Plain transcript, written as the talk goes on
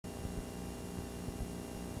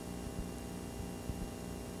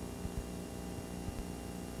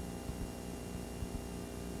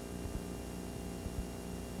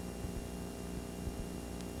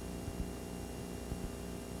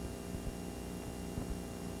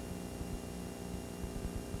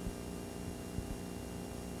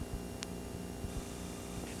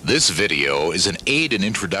This video is an aid and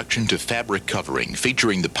introduction to fabric covering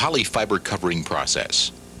featuring the polyfiber covering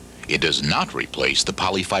process. It does not replace the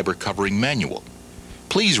polyfiber covering manual.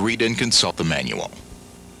 Please read and consult the manual.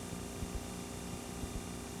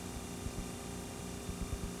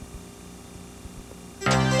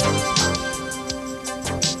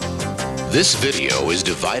 This video is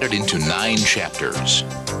divided into 9 chapters.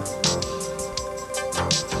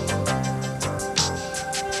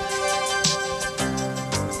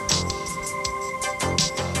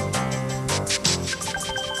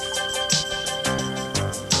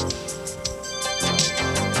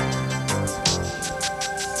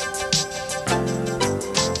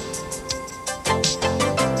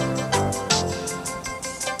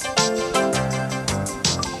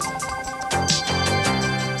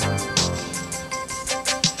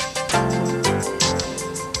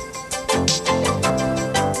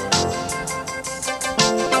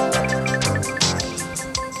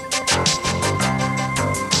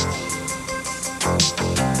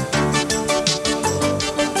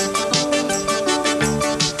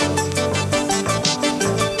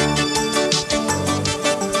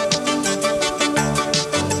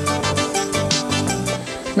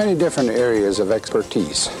 Many different areas of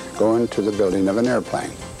expertise go into the building of an airplane.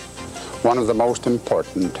 One of the most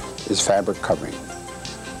important is fabric covering.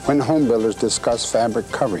 When home builders discuss fabric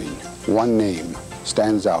covering, one name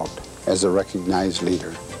stands out as a recognized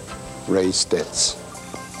leader, Ray Stitz.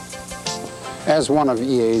 As one of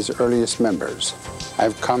EA's earliest members,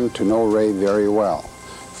 I've come to know Ray very well.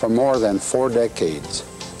 For more than 4 decades,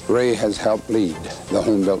 Ray has helped lead the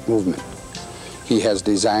home built movement. He has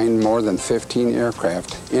designed more than 15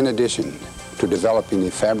 aircraft in addition to developing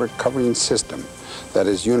a fabric covering system that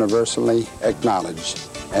is universally acknowledged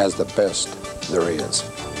as the best there is.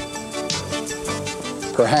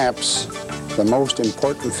 Perhaps the most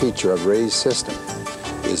important feature of Ray's system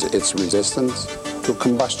is its resistance to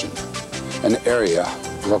combustion, an area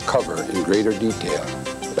we'll cover in greater detail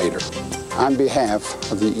later. On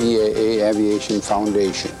behalf of the EAA Aviation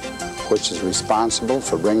Foundation, which is responsible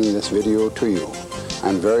for bringing this video to you,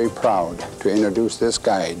 I'm very proud to introduce this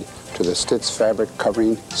guide to the Stitz fabric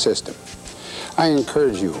covering system. I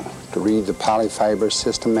encourage you to read the Polyfiber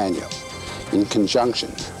System Manual in conjunction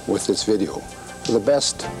with this video for the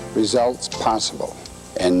best results possible.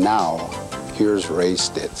 And now, here's Ray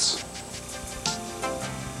Stitz.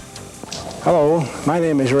 Hello, my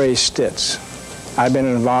name is Ray Stitz. I've been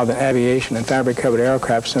involved in aviation and fabric covered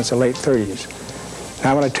aircraft since the late 30s.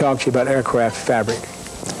 Now I want to talk to you about aircraft fabric.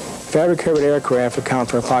 Fabric-covered aircraft account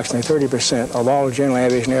for approximately 30% of all general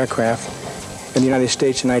aviation aircraft in the United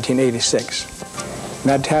States in 1986. And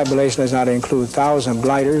that tabulation does not include 1,000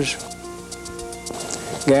 gliders,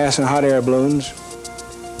 gas and hot air balloons,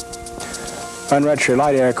 unregistered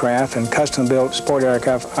light aircraft, and custom-built sport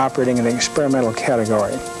aircraft operating in the experimental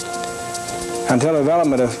category. Until the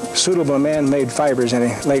development of suitable man-made fibers in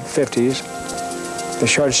the late 50s, the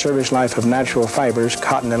short service life of natural fibers,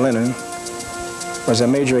 cotton and linen, was a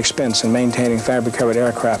major expense in maintaining fabric-covered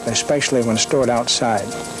aircraft, especially when stored outside.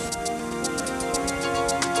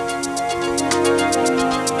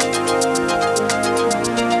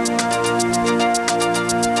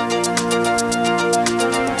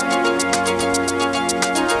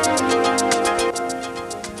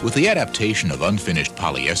 With the adaptation of unfinished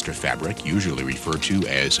polyester fabric, usually referred to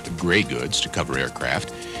as gray goods to cover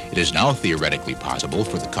aircraft, it is now theoretically possible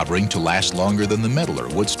for the covering to last longer than the metal or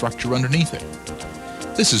wood structure underneath it.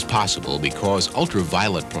 This is possible because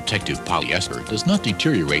ultraviolet protective polyester does not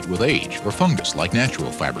deteriorate with age or fungus like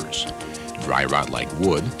natural fibers, dry rot like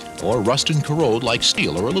wood, or rust and corrode like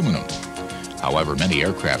steel or aluminum. However, many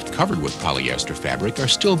aircraft covered with polyester fabric are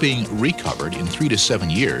still being recovered in 3 to 7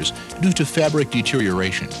 years due to fabric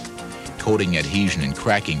deterioration, coating adhesion and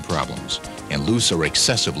cracking problems, and loose or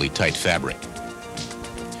excessively tight fabric.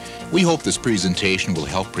 We hope this presentation will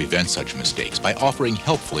help prevent such mistakes by offering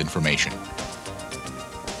helpful information.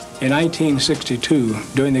 In 1962,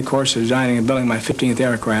 during the course of designing and building my 15th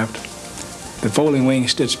aircraft, the folding wing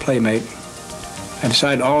Stitz Playmate, I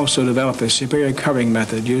decided also to develop a superior covering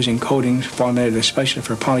method using coatings formulated especially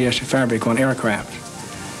for polyester fabric on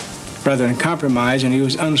aircraft, rather than compromise and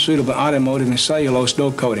use unsuitable automotive and cellulose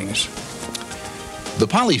dope coatings. The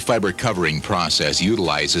polyfiber covering process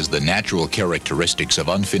utilizes the natural characteristics of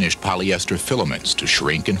unfinished polyester filaments to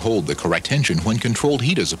shrink and hold the correct tension when controlled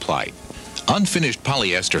heat is applied. Unfinished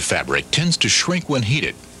polyester fabric tends to shrink when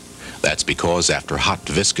heated. That's because after hot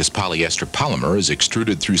viscous polyester polymer is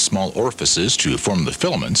extruded through small orifices to form the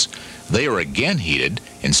filaments, they are again heated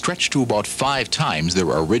and stretched to about 5 times their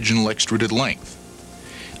original extruded length.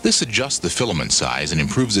 This adjusts the filament size and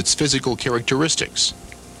improves its physical characteristics.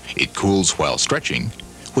 It cools while stretching,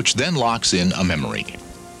 which then locks in a memory.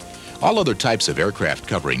 All other types of aircraft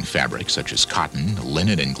covering fabric, such as cotton,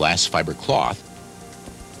 linen, and glass fiber cloth,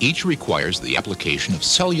 each requires the application of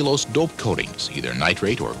cellulose dope coatings, either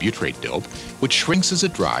nitrate or butyrate dope, which shrinks as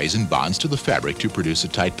it dries and bonds to the fabric to produce a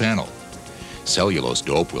tight panel. Cellulose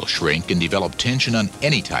dope will shrink and develop tension on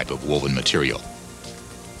any type of woven material.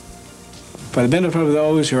 For the benefit of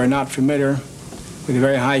those who are not familiar with the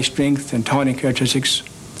very high strength and toning characteristics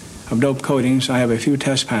of dope coatings, I have a few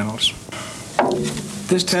test panels.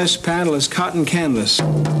 This test panel is cotton canvas,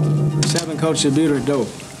 7 coats of butyrate dope.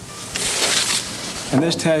 And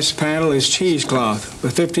this test panel is cheesecloth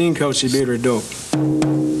with 15 coats of butyrate dope.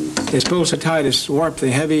 It's supposed to tightest warp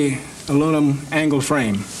the heavy aluminum angle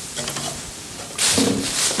frame.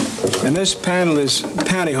 And this panel is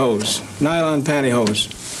pantyhose, nylon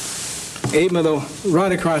pantyhose. Even though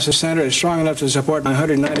right across the center is strong enough to support my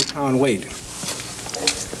 190-pound weight.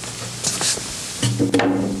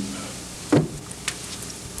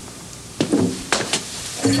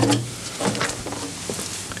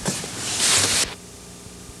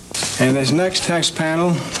 And this next test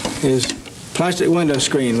panel is plastic window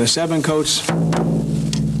screen with 7 coats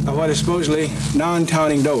of what is supposedly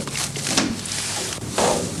non-toning dope.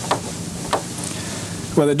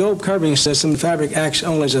 With a dope covering system, the fabric acts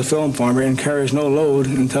only as a film former and carries no load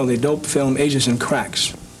until the dope film ages and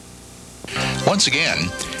cracks. Once again,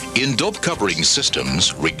 in dope covering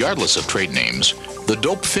systems, regardless of trade names, the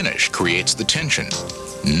dope finish creates the tension,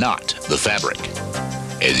 not the fabric.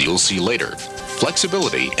 As you'll see later,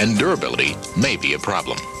 flexibility and durability may be a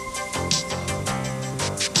problem.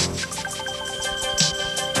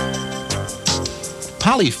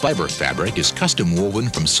 Polyfiber fabric is custom woven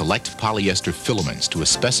from select polyester filaments to a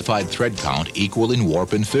specified thread count equal in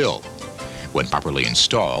warp and fill. When properly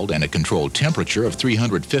installed and a controlled temperature of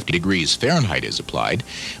 350 degrees Fahrenheit is applied,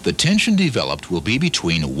 the tension developed will be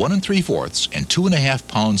between 1 3/4 and 2.5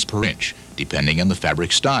 pounds per inch, depending on the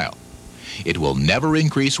fabric style. It will never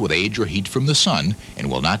increase with age or heat from the sun and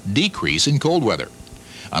will not decrease in cold weather.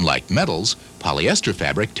 Unlike metals, polyester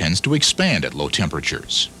fabric tends to expand at low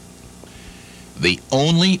temperatures. The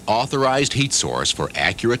only authorized heat source for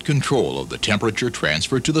accurate control of the temperature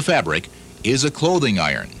transferred to the fabric is a clothing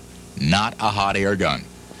iron, not a hot air gun.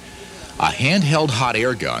 A handheld hot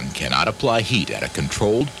air gun cannot apply heat at a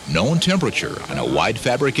controlled, known temperature on a wide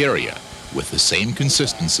fabric area with the same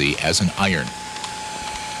consistency as an iron.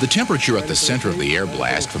 The temperature at the center of the air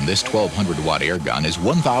blast from this 1200-watt air gun is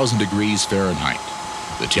 1,000 degrees Fahrenheit.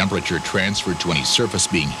 The temperature transferred to any surface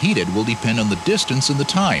being heated will depend on the distance and the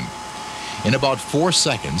time. In about 4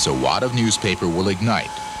 seconds, a wad of newspaper will ignite,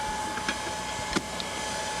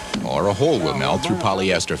 or a hole will melt through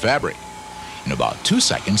polyester fabric. In about 2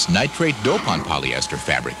 seconds, nitrate dope on polyester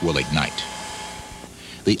fabric will ignite.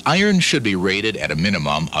 The iron should be rated at a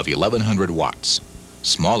minimum of 1100 watts.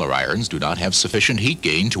 Smaller irons do not have sufficient heat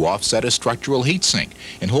gain to offset a structural heat sink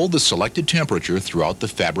and hold the selected temperature throughout the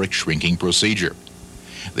fabric shrinking procedure.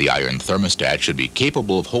 The iron thermostat should be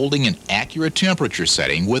capable of holding an accurate temperature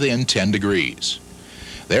setting within 10 degrees.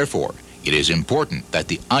 Therefore, it is important that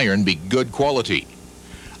the iron be good quality.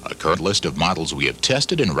 A current list of models we have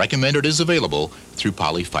tested and recommended is available through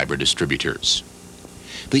Polyfiber distributors.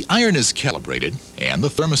 The iron is calibrated and the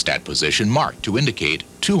thermostat position marked to indicate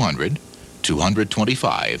 200,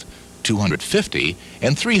 225, 250,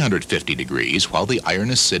 and 350 degrees while the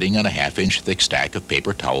iron is sitting on a half-inch thick stack of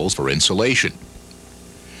paper towels for insulation.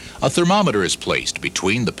 A thermometer is placed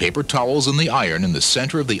between the paper towels and the iron in the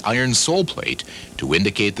center of the iron sole plate to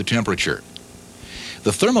indicate the temperature.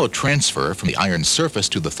 The thermotransfer from the iron surface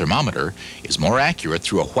to the thermometer is more accurate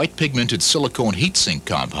through a white pigmented silicone heat sink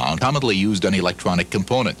compound commonly used on electronic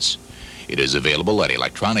components. It is available at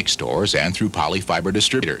electronics stores and through Polyfiber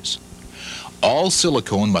distributors. All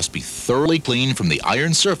silicone must be thoroughly cleaned from the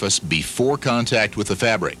iron surface before contact with the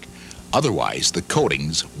fabric. Otherwise, the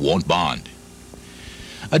coatings won't bond.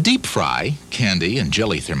 A deep fry, candy, and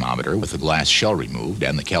jelly thermometer with the glass shell removed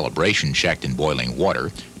and the calibration checked in boiling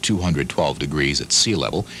water, 212 degrees at sea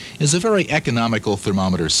level, is a very economical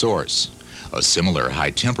thermometer source. A similar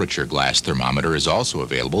high-temperature glass thermometer is also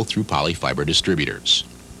available through Polyfiber distributors.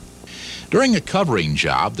 During a covering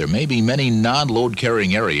job, there may be many non-load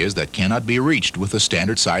carrying areas that cannot be reached with a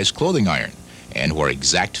standard-sized clothing iron, and where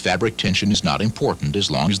exact fabric tension is not important as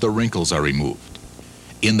long as the wrinkles are removed.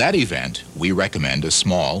 In that event, we recommend a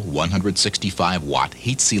small 165-watt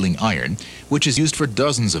heat-sealing iron, which is used for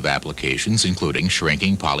dozens of applications, including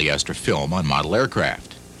shrinking polyester film on model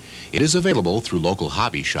aircraft. It is available through local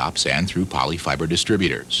hobby shops and through Polyfiber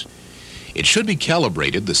distributors. It should be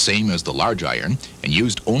calibrated the same as the large iron and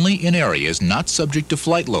used only in areas not subject to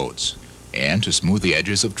flight loads, and to smooth the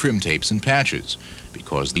edges of trim tapes and patches,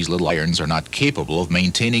 because these little irons are not capable of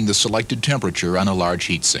maintaining the selected temperature on a large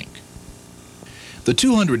heat sink. The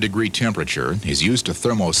 200-degree temperature is used to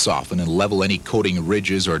thermo-soften and level any coating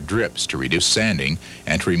ridges or drips to reduce sanding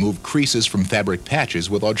and to remove creases from fabric patches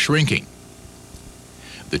without shrinking.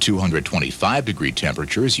 The 225-degree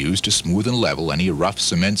temperature is used to smooth and level any rough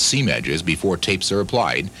cement seam edges before tapes are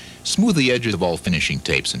applied, smooth the edges of all finishing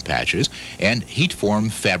tapes and patches, and heat form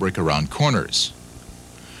fabric around corners.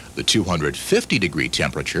 The 250-degree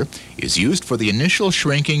temperature is used for the initial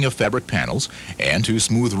shrinking of fabric panels and to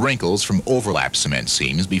smooth wrinkles from overlap cement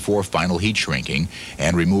seams before final heat shrinking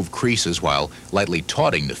and remove creases while lightly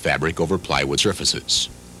tauding the fabric over plywood surfaces.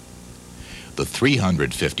 The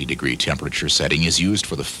 350-degree temperature setting is used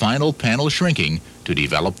for the final panel shrinking to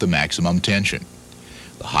develop the maximum tension.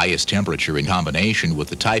 The highest temperature in combination with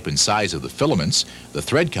the type and size of the filaments, the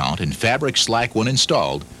thread count, and fabric slack when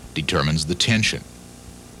installed determines the tension.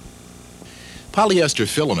 Polyester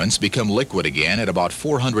filaments become liquid again at about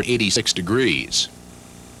 486 degrees.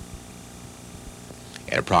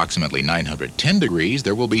 At approximately 910 degrees,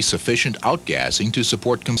 there will be sufficient outgassing to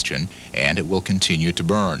support combustion, and it will continue to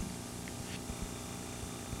burn.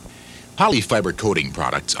 Polyfiber coating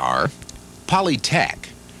products are Polytack,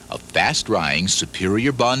 a fast-drying,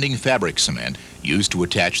 superior bonding fabric cement used to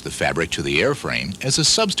attach the fabric to the airframe as a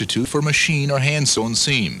substitute for machine or hand-sewn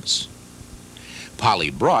seams.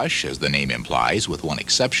 Polybrush, as the name implies, with one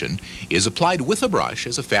exception, is applied with a brush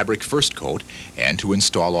as a fabric first coat and to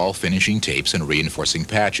install all finishing tapes and reinforcing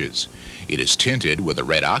patches. It is tinted with a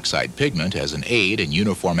red oxide pigment as an aid in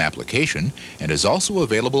uniform application and is also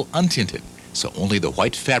available untinted, so only the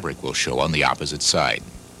white fabric will show on the opposite side.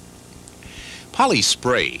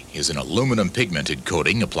 Polyspray is an aluminum pigmented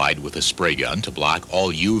coating applied with a spray gun to block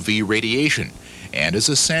all UV radiation and is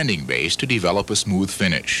a sanding base to develop a smooth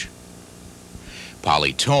finish.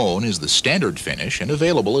 Polytone is the standard finish and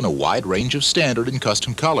available in a wide range of standard and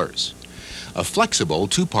custom colors. A flexible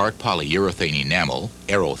two-part polyurethane enamel,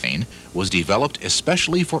 Aerothane, was developed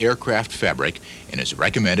especially for aircraft fabric and is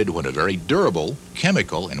recommended when a very durable,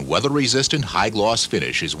 chemical, and weather-resistant high-gloss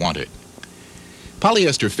finish is wanted.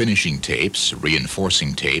 Polyester finishing tapes,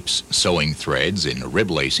 reinforcing tapes, sewing threads, and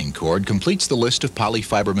rib lacing cord completes the list of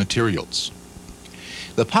polyfiber materials.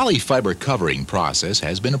 The polyfiber covering process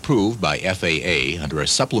has been approved by FAA under a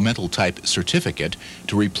supplemental type certificate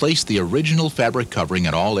to replace the original fabric covering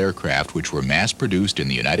on all aircraft which were mass-produced in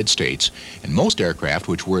the United States and most aircraft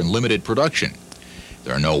which were in limited production.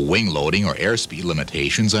 There are no wing loading or airspeed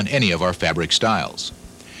limitations on any of our fabric styles.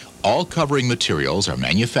 All covering materials are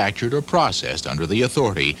manufactured or processed under the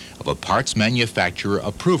authority of a Parts Manufacturer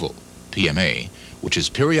Approval, PMA, which is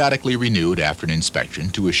periodically renewed after an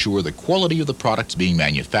inspection to assure the quality of the products being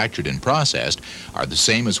manufactured and processed are the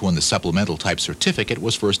same as when the supplemental type certificate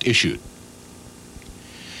was first issued.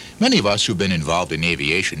 Many of us who've been involved in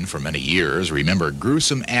aviation for many years remember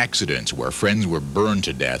gruesome accidents where friends were burned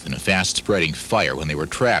to death in a fast-spreading fire when they were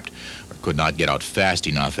trapped or could not get out fast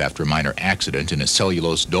enough after a minor accident in a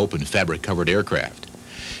cellulose dope and fabric-covered aircraft.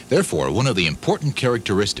 Therefore, one of the important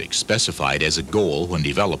characteristics specified as a goal when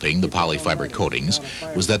developing the polyfiber coatings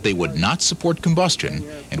was that they would not support combustion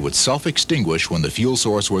and would self-extinguish when the fuel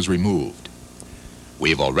source was removed. We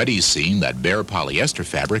have already seen that bare polyester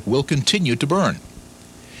fabric will continue to burn.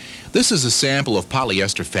 This is a sample of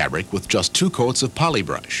polyester fabric with just 2 coats of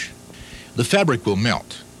polybrush. The fabric will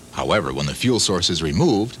melt. However, when the fuel source is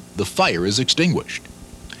removed, the fire is extinguished.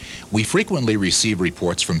 We frequently receive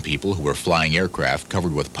reports from people who were flying aircraft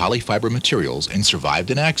covered with polyfiber materials and survived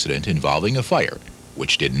an accident involving a fire,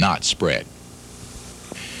 which did not spread.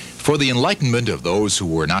 For the enlightenment of those who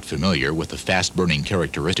were not familiar with the fast-burning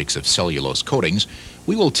characteristics of cellulose coatings,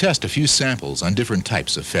 we will test a few samples on different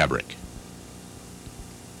types of fabric.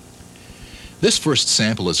 This first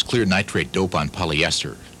sample is clear nitrate dope on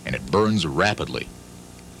polyester, and it burns rapidly.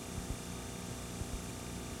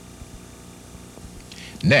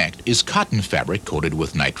 Next is cotton fabric coated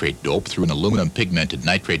with nitrate dope through an aluminum pigmented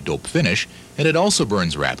nitrate dope finish, and it also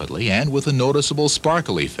burns rapidly and with a noticeable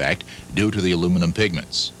sparkle effect due to the aluminum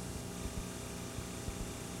pigments.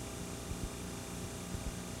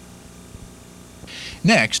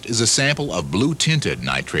 Next is a sample of blue tinted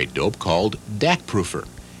nitrate dope called DAC-Proofer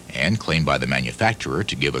and claimed by the manufacturer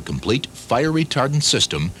to give a complete fire retardant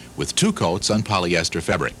system with 2 coats on polyester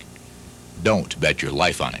fabric. Don't bet your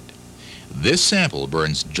life on it. This sample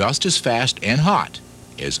burns just as fast and hot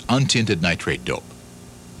as untinted nitrate dope.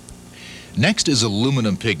 Next is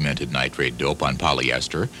aluminum pigmented nitrate dope on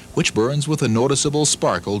polyester, which burns with a noticeable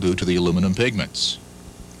sparkle due to the aluminum pigments.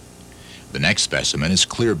 The next specimen is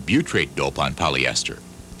clear butyrate dope on polyester.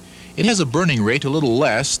 It has a burning rate a little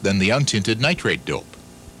less than the untinted nitrate dope.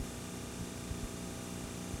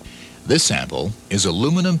 This sample is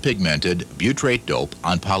aluminum pigmented butyrate dope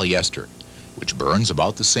on polyester, which burns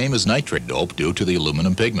about the same as nitrate dope due to the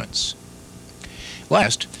aluminum pigments.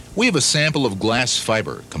 Last, we have a sample of glass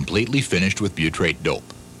fiber completely finished with butyrate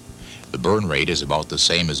dope. The burn rate is about the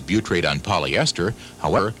same as butyrate on polyester,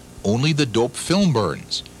 however, only the dope film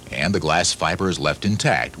burns, and the glass fiber is left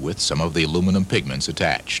intact with some of the aluminum pigments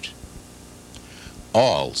attached.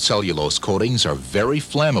 All cellulose coatings are very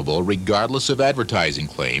flammable regardless of advertising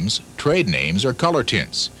claims, trade names, or color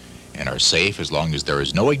tints, and are safe as long as there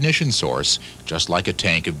is no ignition source, just like a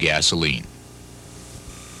tank of gasoline.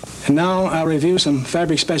 And now I'll review some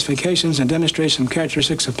fabric specifications and demonstrate some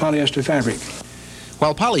characteristics of polyester fabric.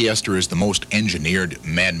 While polyester is the most engineered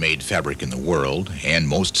man-made fabric in the world and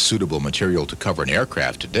most suitable material to cover an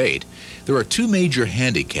aircraft to date, there are two major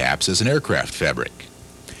handicaps as an aircraft fabric: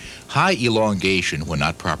 high elongation when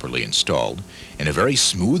not properly installed, and a very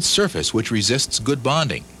smooth surface which resists good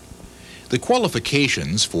bonding. The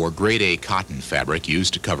qualifications for Grade A cotton fabric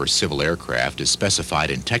used to cover civil aircraft is specified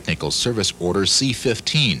in Technical Service Order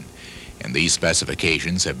C-15, and these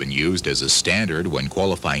specifications have been used as a standard when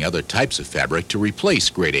qualifying other types of fabric to replace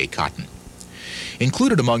Grade A cotton.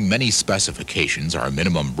 Included among many specifications are a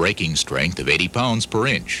minimum breaking strength of 80 pounds per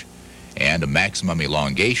inch and a maximum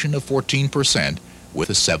elongation of 14%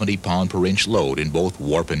 with a 70 pound per inch load in both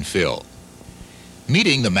warp and fill.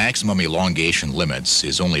 Meeting the maximum elongation limits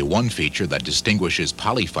is only one feature that distinguishes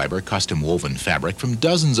polyfiber custom woven fabric from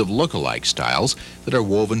dozens of look-alike styles that are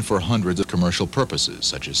woven for hundreds of commercial purposes,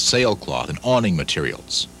 such as sailcloth and awning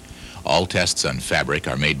materials. All tests on fabric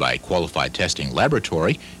are made by a qualified testing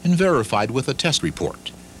laboratory and verified with a test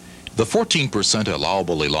report. The 14%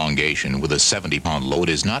 allowable elongation with a 70-pound load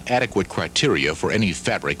is not adequate criteria for any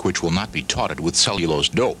fabric which will not be tauted with cellulose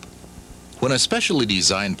dope. When a specially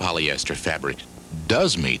designed polyester fabric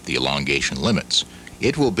does meet the elongation limits,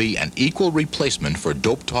 it will be an equal replacement for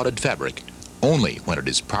dope-tauted fabric only when it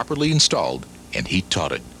is properly installed and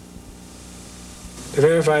heat-tauted. To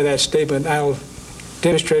verify that statement, I'll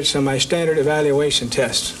demonstrate some of my standard evaluation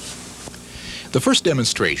tests. The first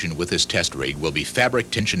demonstration with this test rig will be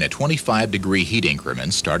fabric tension at 25-degree heat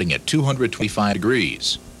increments starting at 225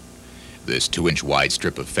 degrees. This 2-inch wide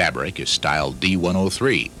strip of fabric is styled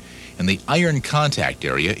D103, and the iron contact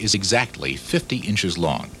area is exactly 50 inches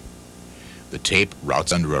long. The tape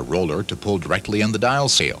routes under a roller to pull directly on the dial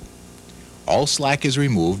scale. All slack is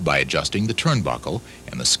removed by adjusting the turnbuckle,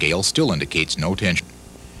 and the scale still indicates no tension.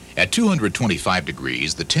 At 225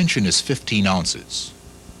 degrees, the tension is 15 ounces.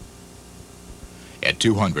 At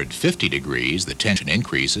 250 degrees, the tension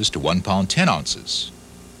increases to 1 pound 10 ounces.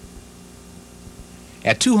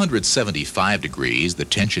 At 275 degrees, the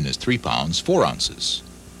tension is 3 pounds 4 ounces.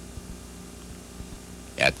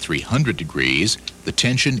 At 300 degrees, the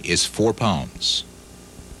tension is 4 pounds.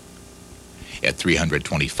 At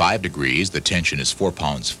 325 degrees, the tension is 4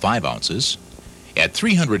 pounds 5 ounces. At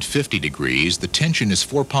 350 degrees, the tension is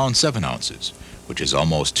 4 pounds 7 ounces, which is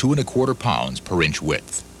almost 2¼ pounds per inch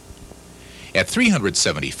width. At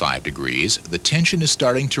 375 degrees, the tension is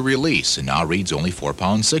starting to release and now reads only 4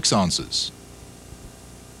 pounds 6 ounces.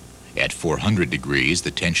 At 400 degrees,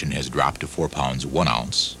 the tension has dropped to 4 pounds 1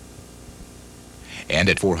 ounce. And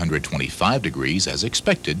at 425 degrees, as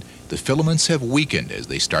expected, the filaments have weakened as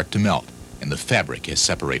they start to melt, and the fabric has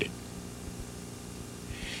separated.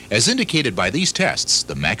 As indicated by these tests,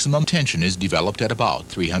 the maximum tension is developed at about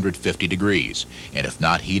 350 degrees, and if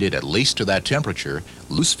not heated at least to that temperature,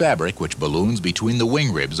 loose fabric which balloons between the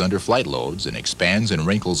wing ribs under flight loads and expands and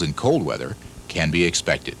wrinkles in cold weather can be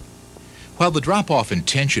expected. While the drop-off in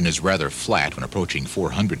tension is rather flat when approaching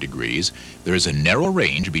 400 degrees, there is a narrow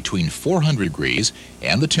range between 400 degrees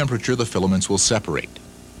and the temperature the filaments will separate.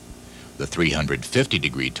 The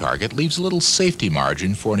 350-degree target leaves a little safety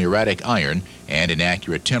margin for an erratic iron and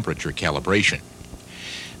inaccurate temperature calibration.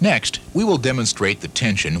 Next, we will demonstrate the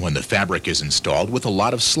tension when the fabric is installed with a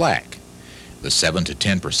lot of slack. The 7 to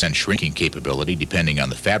 10% shrinking capability, depending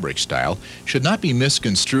on the fabric style, should not be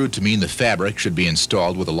misconstrued to mean the fabric should be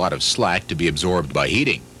installed with a lot of slack to be absorbed by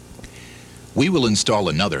heating. We will install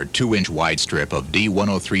another 2-inch wide strip of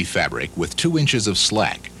D103 fabric with 2 inches of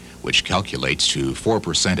slack, which calculates to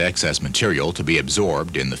 4% excess material to be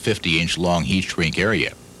absorbed in the 50-inch long heat shrink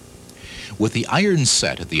area. With the iron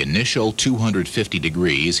set at the initial 250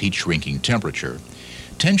 degrees heat shrinking temperature,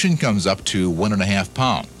 tension comes up to 1½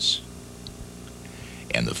 pounds.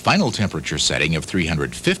 and the final temperature setting of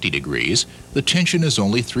 350 degrees, the tension is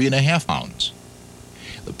only 3.5 pounds.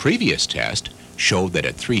 The previous test showed that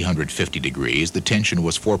at 350 degrees, the tension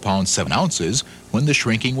was 4 pounds 7 ounces when the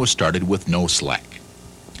shrinking was started with no slack.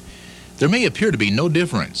 There may appear to be no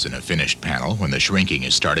difference in a finished panel when the shrinking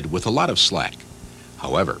is started with a lot of slack.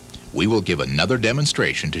 However, we will give another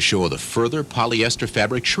demonstration to show the further polyester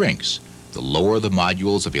fabric shrinks, the lower the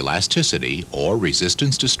modules of elasticity or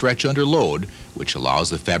resistance to stretch under load, which allows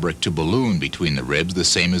the fabric to balloon between the ribs, the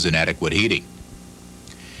same as inadequate heating.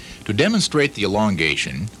 To demonstrate the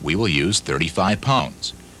elongation, we will use 35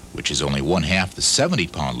 pounds, which is only 1/2 the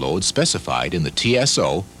 70-pound load specified in the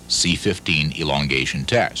TSO C15 elongation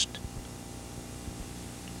test.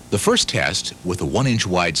 The first test with a 1-inch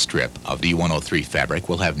wide strip of D103 fabric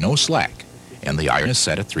will have no slack, and the iron is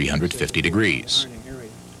set at 350 degrees.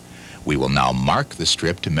 We will now mark the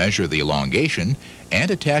strip to measure the elongation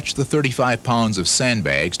and attach the 35 pounds of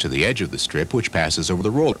sandbags to the edge of the strip, which passes over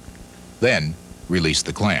the roller. Then release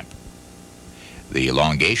the clamp. The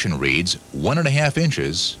elongation reads 1.5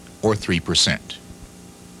 inches or 3%.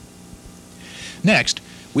 Next,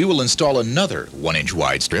 we will install another 1-inch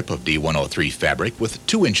wide strip of D103 fabric with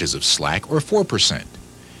 2 inches of slack or 4%.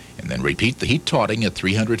 And then repeat the heat tauting at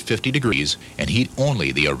 350 degrees and heat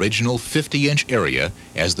only the original 50-inch area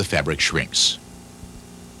as the fabric shrinks.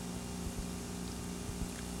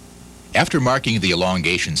 After marking the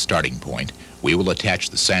elongation starting point, we will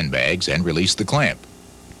attach the sandbags and release the clamp.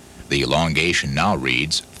 The elongation now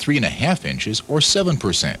reads 3.5 inches or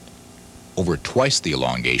 7%, over twice the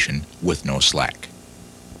elongation with no slack.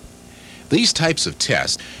 These types of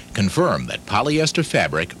tests confirm that polyester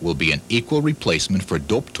fabric will be an equal replacement for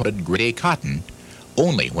dope-toted grade A cotton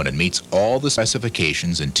only when it meets all the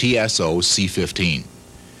specifications in TSO C15,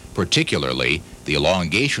 particularly the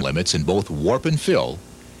elongation limits in both warp and fill,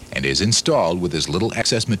 and is installed with as little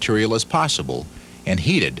excess material as possible and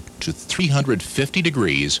heated to 350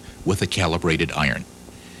 degrees with a calibrated iron.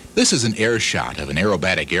 This is an air shot of an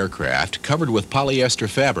aerobatic aircraft covered with polyester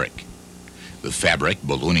fabric. The fabric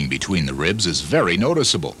ballooning between the ribs is very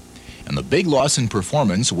noticeable, and the big loss in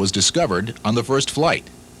performance was discovered on the first flight.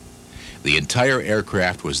 The entire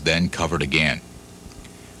aircraft was then covered again.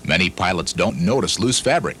 Many pilots don't notice loose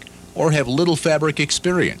fabric or have little fabric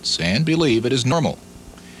experience and believe it is normal.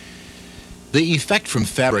 The effect from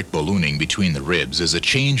fabric ballooning between the ribs is a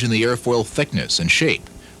change in the airfoil thickness and shape,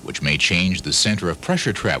 which may change the center of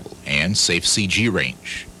pressure travel and safe CG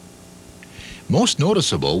range. Most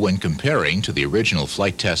noticeable when comparing to the original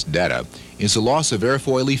flight test data is the loss of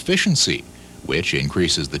airfoil efficiency, which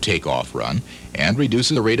increases the takeoff run and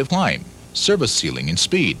reduces the rate of climb, service ceiling, and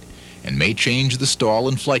speed, and may change the stall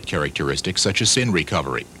and flight characteristics such as in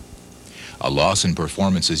recovery. A loss in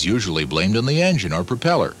performance is usually blamed on the engine or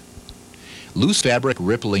propeller. Loose fabric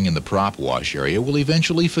rippling in the prop wash area will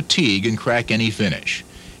eventually fatigue and crack any finish,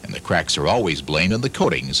 and the cracks are always blamed on the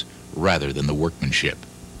coatings rather than the workmanship.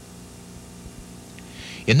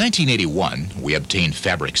 In 1981, we obtained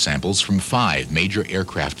fabric samples from 5 major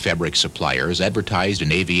aircraft fabric suppliers advertised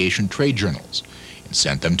in aviation trade journals and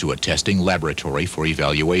sent them to a testing laboratory for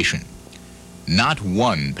evaluation. Not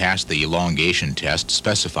one passed the elongation test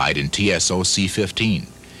specified in TSO C15,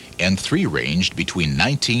 and 3 ranged between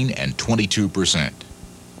 19 and 22%.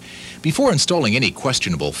 Before installing any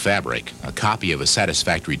questionable fabric, a copy of a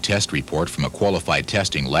satisfactory test report from a qualified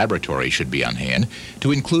testing laboratory should be on hand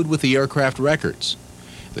to include with the aircraft records.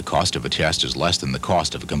 The cost of a test is less than the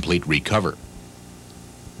cost of a complete recover.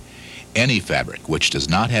 Any fabric which does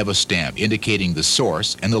not have a stamp indicating the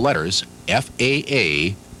source and the letters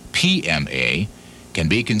FAA, PMA can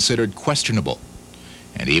be considered questionable,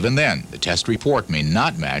 and even then the test report may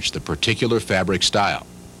not match the particular fabric style.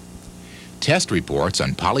 Test reports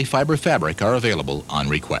on polyfiber fabric are available on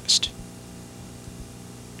request.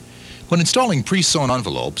 When installing pre-sewn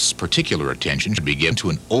envelopes, particular attention should be given to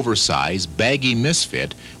an oversized, baggy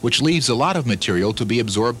misfit which leaves a lot of material to be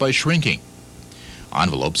absorbed by shrinking.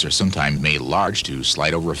 Envelopes are sometimes made large to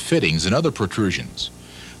slide over fittings and other protrusions.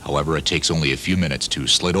 However, it takes only a few minutes to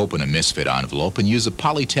slit open a misfit envelope and use a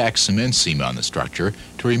Polytack cement seam on the structure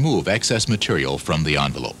to remove excess material from the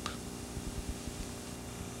envelope.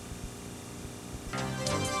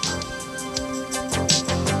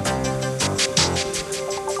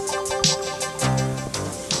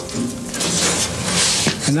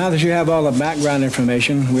 And now that you have all the background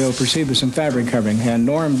information, we'll proceed with some fabric covering, and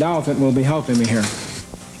Norm Dalton will be helping me here.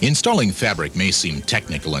 Installing fabric may seem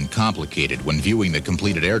technical and complicated when viewing the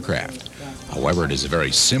completed aircraft. However, it is a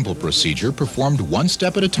very simple procedure performed one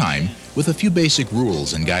step at a time with a few basic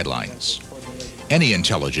rules and guidelines. Any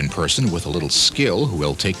intelligent person with a little skill who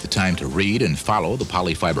will take the time to read and follow the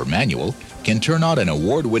Polyfiber manual can turn out an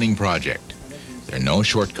award-winning project. There are no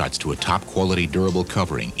shortcuts to a top-quality durable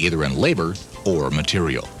covering, either in labor or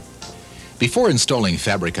material. Before installing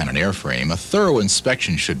fabric on an airframe, a thorough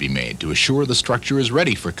inspection should be made to assure the structure is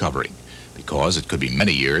ready for covering, because it could be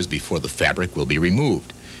many years before the fabric will be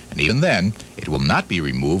removed. And even then, it will not be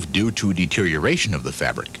removed due to deterioration of the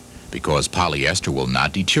fabric, because polyester will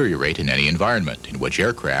not deteriorate in any environment in which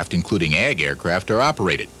aircraft, including ag aircraft, are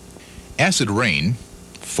operated. Acid rain,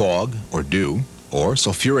 fog or dew, or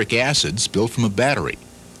sulfuric acid spilled from a battery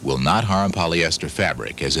will not harm polyester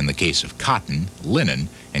fabric, as in the case of cotton, linen,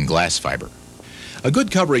 and glass fiber. A good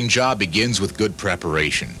covering job begins with good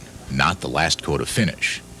preparation, not the last coat of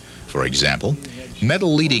finish. For example,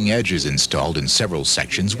 metal leading edges installed in several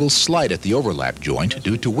sections will slide at the overlap joint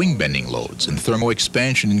due to wing bending loads and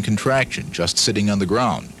thermo-expansion and contraction just sitting on the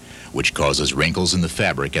ground, which causes wrinkles in the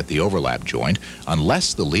fabric at the overlap joint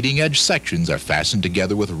unless the leading edge sections are fastened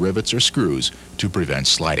together with rivets or screws to prevent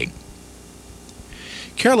sliding.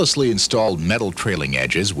 Carelessly installed metal trailing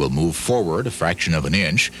edges will move forward a fraction of an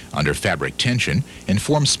inch under fabric tension and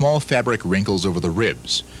form small fabric wrinkles over the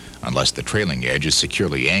ribs, unless the trailing edge is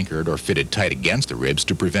securely anchored or fitted tight against the ribs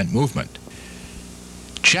to prevent movement.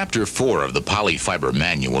 Chapter 4 of the Polyfiber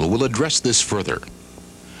Manual will address this further.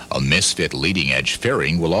 A misfit leading edge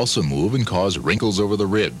fairing will also move and cause wrinkles over the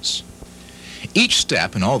ribs. Each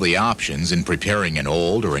step and all the options in preparing an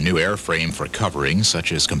old or a new airframe for covering,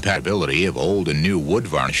 such as compatibility of old and new wood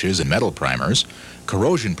varnishes and metal primers,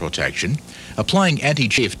 corrosion protection, applying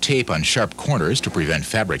anti-chafe tape on sharp corners to prevent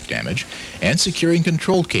fabric damage, and securing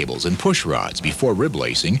control cables and push rods before rib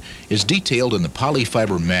lacing is detailed in the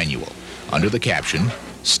Polyfiber Manual under the caption,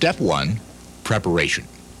 Step 1, Preparation.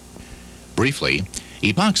 Briefly,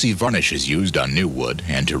 epoxy varnish is used on new wood,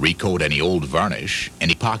 and to recoat any old varnish, an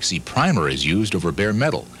epoxy primer is used over bare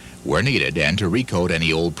metal where needed and to recoat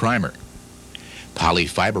any old primer.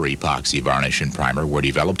 Polyfiber epoxy varnish and primer were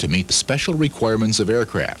developed to meet the special requirements of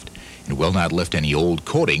aircraft and will not lift any old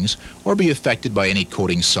coatings or be affected by any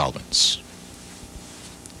coating solvents.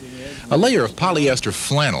 A layer of polyester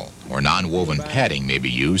flannel or non-woven padding may be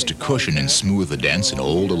used to cushion and smooth the dents in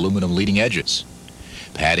old aluminum leading edges.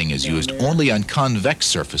 Padding is used only on convex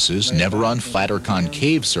surfaces, never on flat or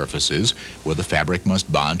concave surfaces where the fabric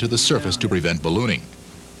must bond to the surface to prevent ballooning.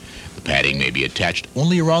 The padding may be attached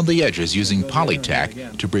only around the edges using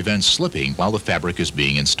polytack to prevent slipping while the fabric is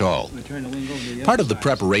being installed. Part of the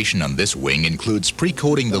preparation on this wing includes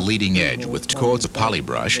pre-coating the leading edge with 2 coats of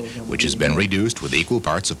polybrush, which has been reduced with equal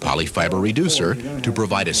parts of polyfiber reducer to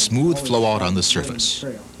provide a smooth flow out on the surface.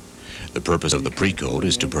 The purpose of the pre-coat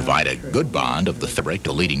is to provide a good bond of the fabric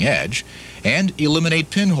to leading edge and eliminate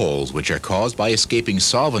pinholes which are caused by escaping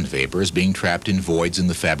solvent vapors being trapped in voids in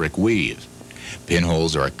the fabric weave.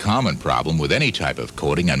 Pinholes are a common problem with any type of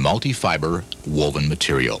coating on multi-fiber woven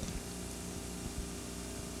material.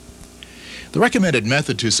 The recommended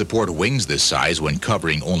method to support wings this size when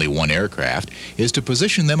covering only one aircraft is to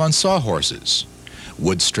position them on sawhorses.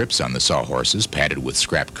 Wood strips on the sawhorses, padded with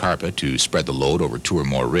scrap carpet to spread the load over 2 or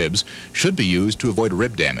more ribs, should be used to avoid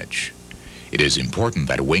rib damage. It is important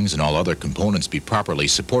that wings and all other components be properly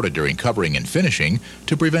supported during covering and finishing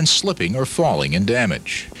to prevent slipping or falling and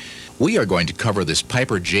damage. We are going to cover this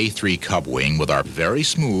Piper J3 Cub wing with our very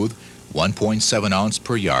smooth 1.7 ounce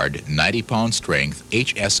per yard, 90-pound strength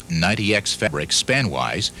HS90X fabric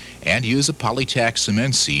spanwise and use a polytack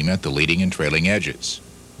cement seam at the leading and trailing edges.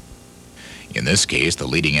 In this case, the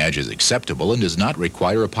leading edge is acceptable and does not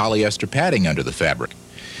require a polyester padding under the fabric.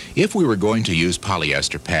 If we were going to use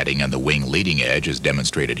polyester padding on the wing leading edge as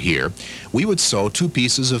demonstrated here, we would sew 2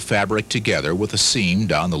 pieces of fabric together with a seam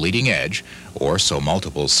down the leading edge, or sew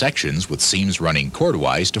multiple sections with seams running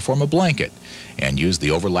cordwise to form a blanket, and use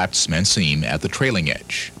the overlapped cement seam at the trailing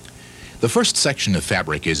edge. The first section of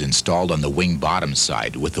fabric is installed on the wing bottom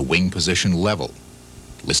side with the wing position level,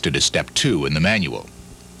 listed as Step 2 in the manual.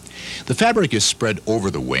 The fabric is spread over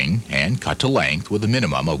the wing and cut to length with a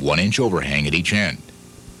minimum of 1-inch overhang at each end.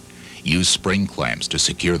 Use spring clamps to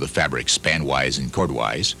secure the fabric spanwise and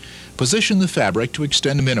cordwise. Position the fabric to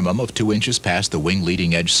extend a minimum of 2 inches past the wing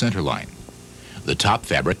leading edge centerline. The top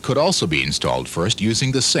fabric could also be installed first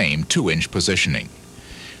using the same 2-inch positioning.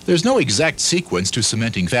 There's no exact sequence to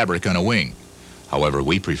cementing fabric on a wing. However,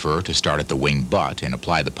 we prefer to start at the wing butt and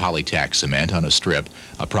apply the polytack cement on a strip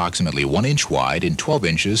approximately 1 inch wide in 12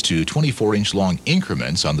 inches to 24-inch long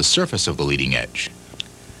increments on the surface of the leading edge.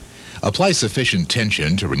 Apply sufficient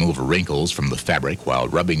tension to remove wrinkles from the fabric while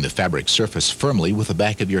rubbing the fabric surface firmly with the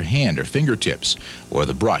back of your hand or fingertips or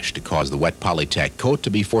the brush to cause the wet Polytack coat to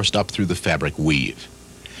be forced up through the fabric weave.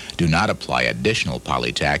 Do not apply additional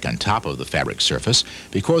Polytack on top of the fabric surface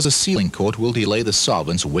because a sealing coat will delay the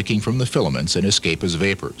solvents wicking from the filaments and escape as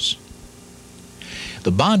vapors.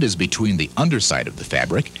 The bond is between the underside of the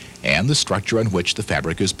fabric and the structure on which the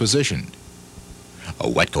fabric is positioned. A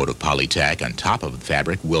wet coat of Polytack on top of the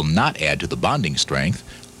fabric will not add to the bonding strength,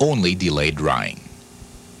 only delay drying.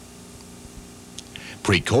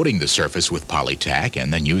 Pre-coating the surface with Polytack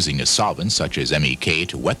and then using a solvent such as MEK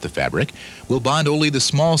to wet the fabric will bond only the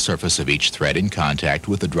small surface of each thread in contact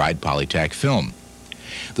with the dried Polytack film.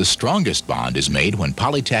 The strongest bond is made when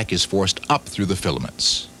Polytack is forced up through the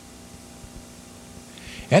filaments.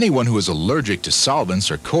 Anyone who is allergic to solvents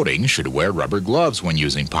or coatings should wear rubber gloves when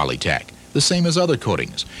using Polytack, the same as other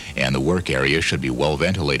coatings, and the work area should be well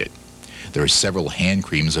ventilated. There are several hand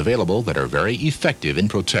creams available that are very effective in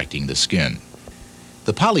protecting the skin.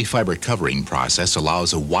 The polyfiber covering process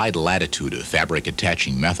allows a wide latitude of fabric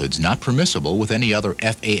attaching methods not permissible with any other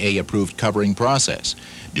FAA-approved covering process,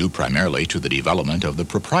 due primarily to the development of the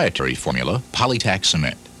proprietary formula Polytack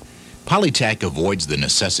cement. Polytack avoids the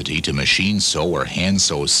necessity to machine sew or hand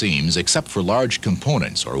sew seams except for large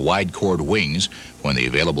components or wide chord wings when the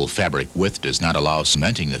available fabric width does not allow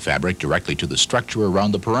cementing the fabric directly to the structure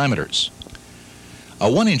around the parameters. A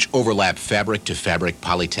 1-inch overlap fabric-to-fabric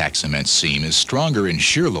Polytack cement seam is stronger in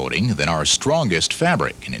shear loading than our strongest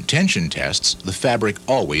fabric, and in tension tests, the fabric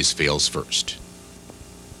always fails first.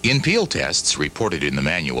 In peel tests reported in the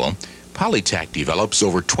manual, Polytack develops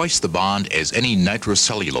over twice the bond as any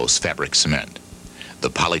nitrocellulose fabric cement. The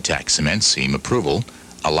Polytack cement seam approval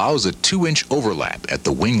allows a 2-inch overlap at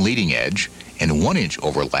the wing leading edge and 1-inch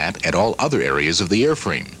overlap at all other areas of the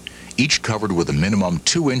airframe, each covered with a minimum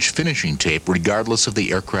 2-inch finishing tape regardless of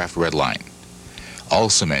the aircraft redline. All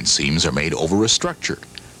cement seams are made over a structure,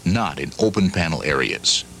 not in open panel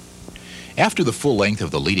areas. After the full length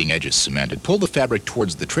of the leading edge is cemented, pull the fabric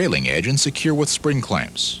towards the trailing edge and secure with spring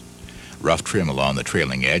clamps. Rough trim along the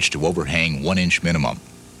trailing edge to overhang 1-inch minimum.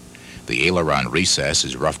 The aileron recess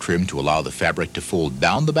is rough trimmed to allow the fabric to fold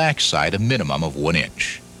down the backside a minimum of 1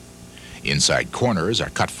 inch. Inside corners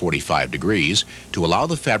are cut 45 degrees to allow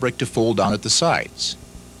the fabric to fold down at the sides.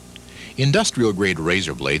 Industrial grade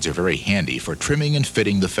razor blades are very handy for trimming and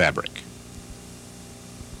fitting the fabric.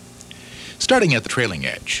 Starting at the trailing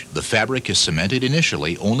edge, the fabric is cemented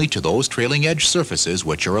initially only to those trailing edge surfaces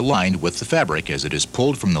which are aligned with the fabric as it is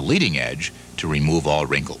pulled from the leading edge to remove all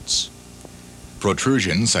wrinkles.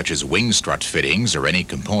 Protrusions such as wing strut fittings or any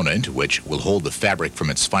component which will hold the fabric from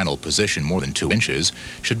its final position more than 2 inches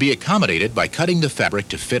should be accommodated by cutting the fabric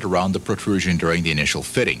to fit around the protrusion during the initial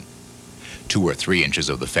fitting. 2 or 3 inches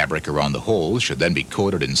of the fabric around the holes should then be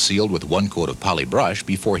coated and sealed with 1 coat of poly brush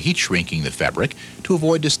before heat shrinking the fabric to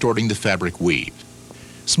avoid distorting the fabric weave.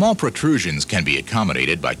 Small protrusions can be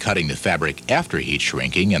accommodated by cutting the fabric after heat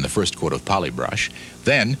shrinking and the first coat of poly brush,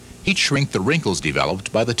 then heat shrink the wrinkles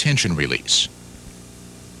developed by the tension release.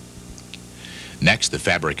 Next, the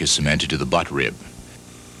fabric is cemented to the butt rib.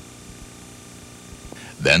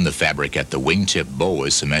 Then the fabric at the wingtip bow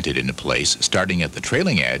is cemented into place, starting at the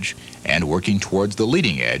trailing edge and working towards the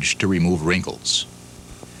leading edge to remove wrinkles.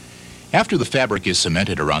 After the fabric is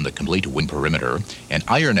cemented around the complete wing perimeter, an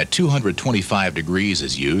iron at 225 degrees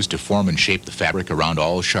is used to form and shape the fabric around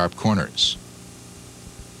all sharp corners.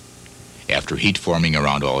 After heat forming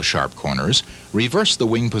around all sharp corners, reverse the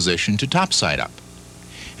wing position to topside up.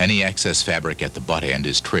 Any excess fabric at the butt end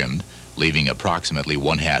is trimmed, leaving approximately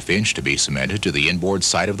 1/2 inch to be cemented to the inboard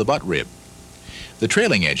side of the butt rib. The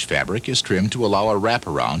trailing edge fabric is trimmed to allow a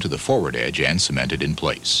wraparound to the forward edge and cemented in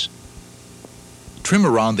place. Trim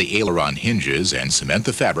around the aileron hinges and cement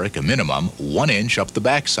the fabric a minimum 1 inch up the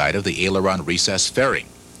backside of the aileron recess fairing.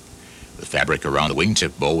 The fabric around the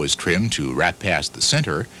wingtip bow is trimmed to wrap past the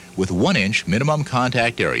center with 1 inch minimum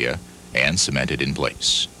contact area and cemented in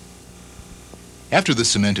place. After the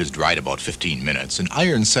cement is dried about 15 minutes, an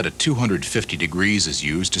iron set at 250 degrees is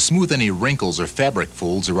used to smooth any wrinkles or fabric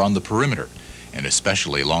folds around the perimeter, and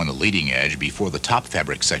especially along the leading edge before the top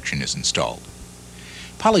fabric section is installed.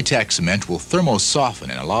 Polytack cement will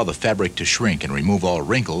thermo-soften and allow the fabric to shrink and remove all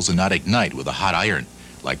wrinkles and not ignite with a hot iron,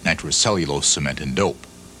 like nitrocellulose cement and dope.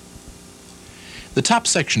 The top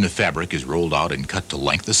section of fabric is rolled out and cut to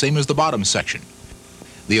length the same as the bottom section.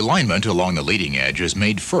 The alignment along the leading edge is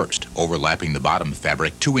made first, overlapping the bottom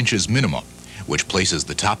fabric 2 inches minimum, which places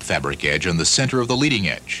the top fabric edge on the center of the leading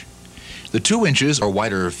edge. The 2 inches or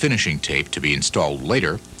wider finishing tape to be installed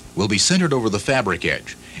later will be centered over the fabric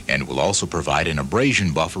edge and will also provide an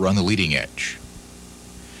abrasion buffer on the leading edge.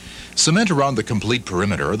 Cement around the complete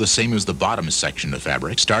perimeter the same as the bottom section of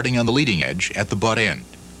fabric, starting on the leading edge at the butt end.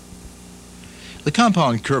 The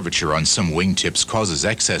compound curvature on some wingtips causes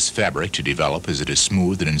excess fabric to develop as it is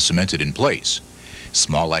smoothed and cemented in place.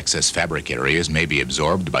 Small excess fabric areas may be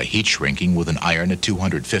absorbed by heat shrinking with an iron at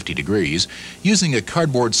 250 degrees using a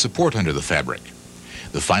cardboard support under the fabric.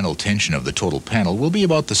 The final tension of the total panel will be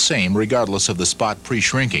about the same regardless of the spot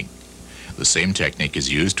pre-shrinking. The same technique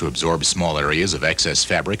is used to absorb small areas of excess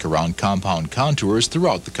fabric around compound contours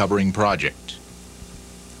throughout the covering project.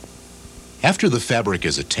 After the fabric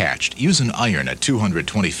is attached, use an iron at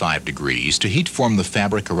 225 degrees to heat form the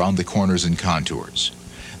fabric around the corners and contours.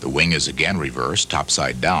 The wing is again reversed,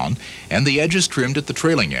 topside down, and the edge is trimmed at the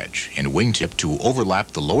trailing edge and wingtip to overlap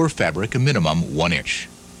the lower fabric a minimum 1 inch.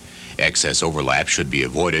 Excess overlap should be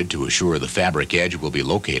avoided to assure the fabric edge will be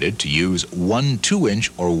located. To use 1 2-inch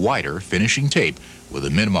or wider finishing tape with a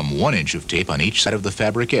minimum 1 inch of tape on each side of the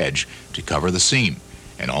fabric edge to cover the seam,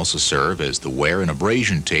 and also serve as the wear and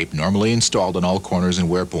abrasion tape normally installed on all corners and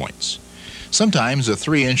wear points. Sometimes a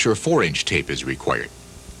 3-inch or 4-inch tape is required.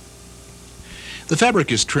 The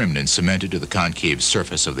fabric is trimmed and cemented to the concave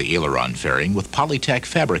surface of the aileron fairing with Polytack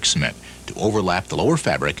fabric cement to overlap the lower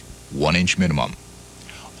fabric 1 inch minimum.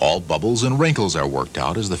 All bubbles and wrinkles are worked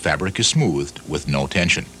out as the fabric is smoothed with no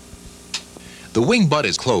tension. The wing butt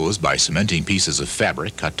is closed by cementing pieces of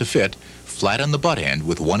fabric cut to fit flat on the butt end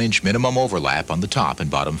with 1 inch minimum overlap on the top and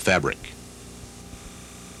bottom fabric.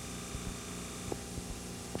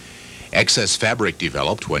 Excess fabric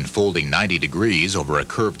developed when folding 90 degrees over a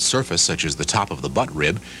curved surface such as the top of the butt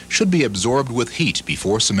rib should be absorbed with heat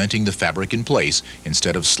before cementing the fabric in place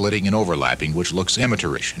instead of slitting and overlapping, which looks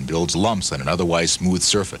amateurish and builds lumps on an otherwise smooth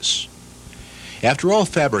surface. After all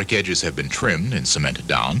fabric edges have been trimmed and cemented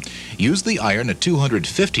down, use the iron at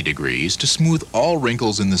 250 degrees to smooth all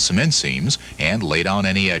wrinkles in the cement seams and lay down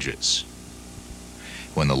any edges.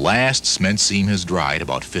 When the last cement seam has dried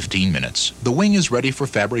about 15 minutes, the wing is ready for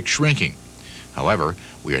fabric shrinking. However,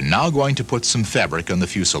 we are now going to put some fabric on the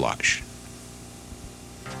fuselage.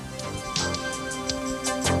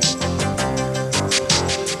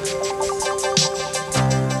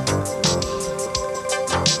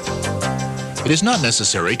 It is not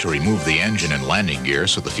necessary to remove the engine and landing gear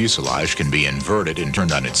so the fuselage can be inverted and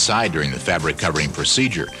turned on its side during the fabric covering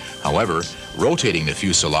procedure. However, rotating the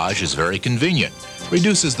fuselage is very convenient,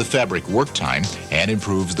 reduces the fabric work time, and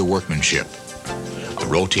improves the workmanship. A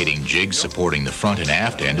rotating jig supporting the front and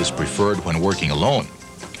aft end is preferred when working alone.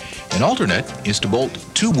 An alternate is to bolt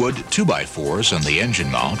 2 wood 2x4s on the engine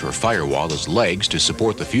mount or firewall as legs to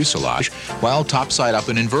support the fuselage while topside up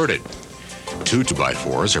and inverted. 2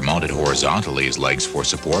 2x4s are mounted horizontally as legs for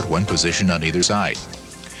support when positioned on either side.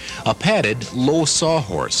 A padded low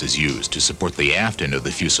sawhorse is used to support the aft end of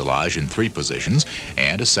the fuselage in 3 positions,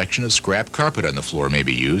 and a section of scrap carpet on the floor may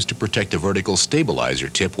be used to protect the vertical stabilizer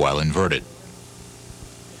tip while inverted.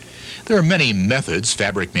 There are many methods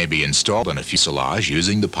fabric may be installed on a fuselage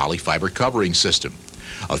using the polyfiber covering system.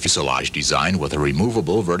 A fuselage designed with a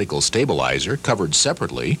removable vertical stabilizer covered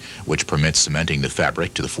separately, which permits cementing the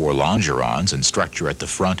fabric to the 4 longerons and structure at the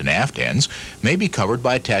front and aft ends, may be covered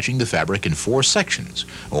by attaching the fabric in 4 sections,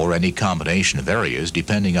 or any combination of areas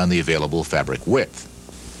depending on the available fabric width.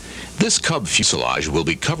 This cub fuselage will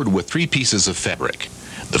be covered with 3 pieces of fabric.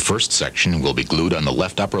 The first section will be glued on the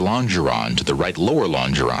left upper longeron to the right lower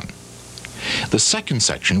longeron. The second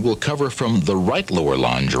section will cover from the right lower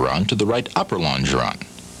longeron to the right upper longeron.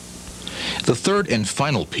 The third and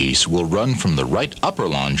final piece will run from the right upper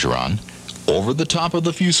longeron over the top of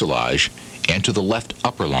the fuselage and to the left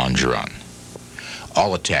upper longeron.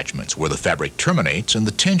 All attachments where the fabric terminates and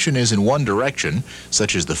the tension is in one direction,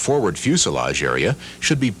 such as the forward fuselage area,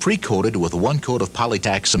 should be pre-coated with 1 coat of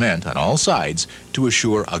Polytack cement on all sides to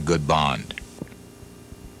assure a good bond.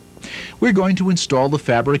 We're going to install the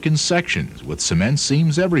fabric in sections with cement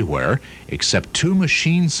seams everywhere except 2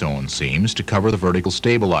 machine-sewn seams to cover the vertical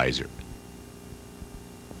stabilizer.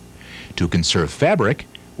 To conserve fabric,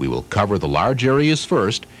 we will cover the large areas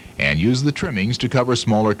first and use the trimmings to cover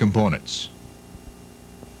smaller components.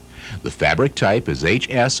 The fabric type is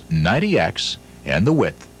HS90X and the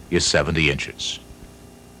width is 70 inches.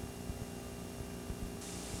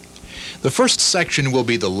 The first section will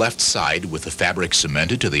be the left side with the fabric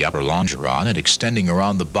cemented to the upper longeron and extending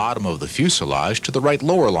around the bottom of the fuselage to the right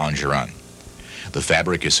lower longeron. The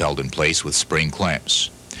fabric is held in place with spring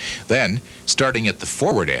clamps. Then, starting at the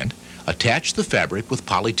forward end, attach the fabric with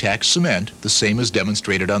Polytack cement, the same as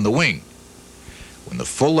demonstrated on the wing. When the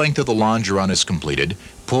full length of the longeron is completed,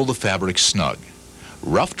 pull the fabric snug.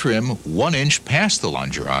 rough trim 1 inch past the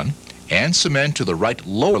longeron and cement to the right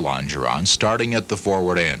lower longeron starting at the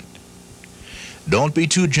forward end. Don't be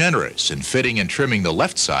too generous in fitting and trimming the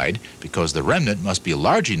left side because the remnant must be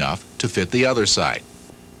large enough to fit the other side.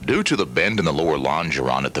 Due to the bend in the lower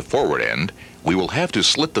longeron at the forward end, we will have to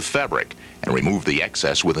slit the fabric and remove the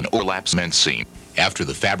excess with an overlap cement seam. After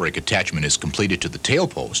the fabric attachment is completed to the tail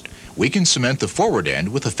post, we can cement the forward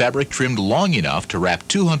end with the fabric trimmed long enough to wrap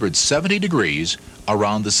 270 degrees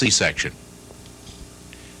around the C-section.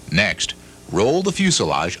 Next, roll the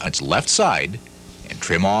fuselage on its left side and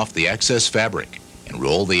trim off the excess fabric and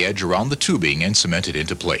roll the edge around the tubing and cement it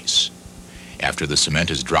into place. After the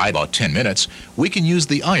cement is dry about 10 minutes, we can use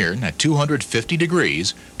the iron at 250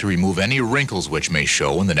 degrees to remove any wrinkles which may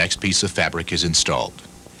show when the next piece of fabric is installed.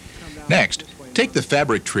 Next, take the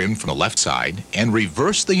fabric trim from the left side and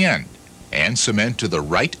reverse the end and cement to the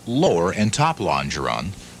right lower and top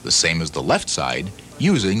longeron, the same as the left side,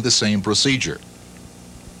 using the same procedure.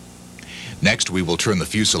 Next, we will turn the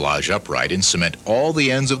fuselage upright and cement all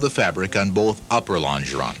the ends of the fabric on both upper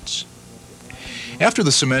longerons. After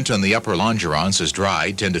the cement on the upper longerons has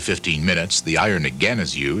dried 10 to 15 minutes, the iron again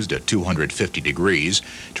is used at 250 degrees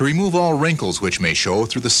to remove all wrinkles which may show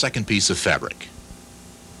through the second piece of fabric.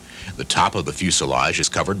 The top of the fuselage is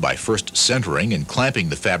covered by first centering and clamping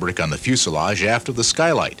the fabric on the fuselage after the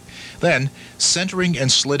skylight, then centering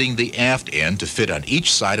and slitting the aft end to fit on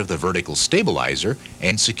each side of the vertical stabilizer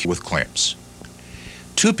and secure with clamps.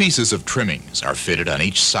 2 pieces of trimmings are fitted on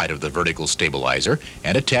each side of the vertical stabilizer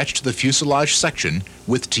and attached to the fuselage section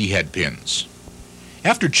with T-head pins.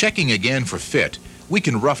 After checking again for fit, we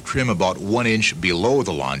can rough trim about 1 inch below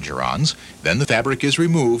the longerons, then the fabric is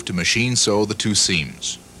removed to machine sew the 2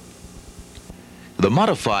 seams. The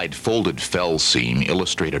modified folded fell seam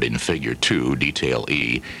illustrated in Figure 2, Detail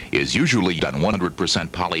E, is usually done 100%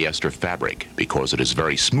 polyester fabric because it is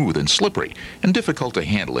very smooth and slippery and difficult to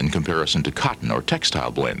handle in comparison to cotton or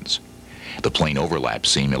textile blends. The plain overlap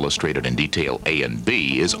seam illustrated in Detail A and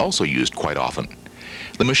B is also used quite often.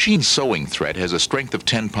 The machine sewing thread has a strength of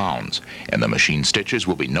 10 pounds, and the machine stitches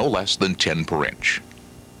will be no less than 10 per inch.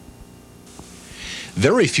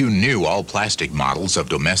 Very few new all-plastic models of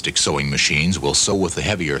domestic sewing machines will sew with the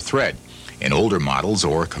heavier thread, and older models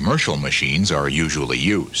or commercial machines are usually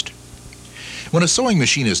used. When a sewing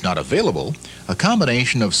machine is not available, a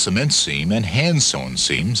combination of cement seam and hand-sewn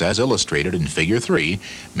seams, as illustrated in Figure 3,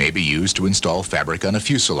 may be used to install fabric on a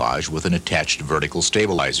fuselage with an attached vertical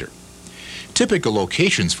stabilizer. Typical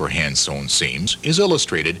locations for hand-sewn seams is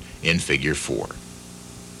illustrated in Figure 4.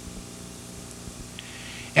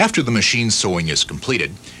 After the machine sewing is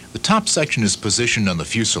completed, the top section is positioned on the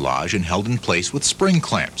fuselage and held in place with spring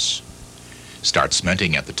clamps. Start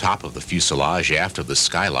cementing at the top of the fuselage after the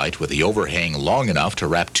skylight with the overhang long enough to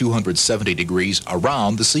wrap 270 degrees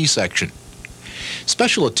around the C-section.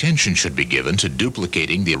 Special attention should be given to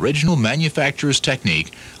duplicating the original manufacturer's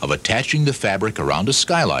technique of attaching the fabric around a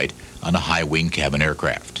skylight on a high-wing cabin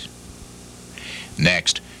aircraft.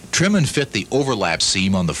 Next, trim and fit the overlap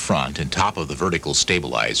seam on the front and top of the vertical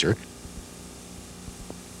stabilizer.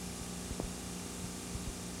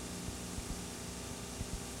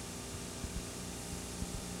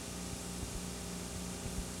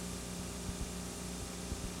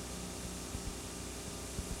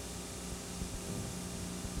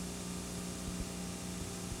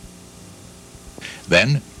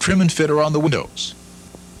 Then, trim and fit around the windows.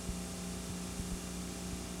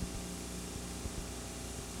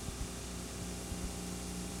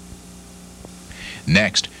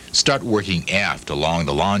 Next, start working aft along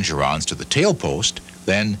the longerons to the tail post,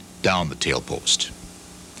 then down the tail post.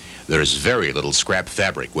 There is very little scrap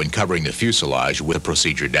fabric when covering the fuselage with the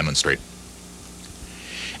procedure demonstrated.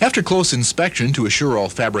 After close inspection to assure all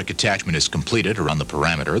fabric attachment is completed around the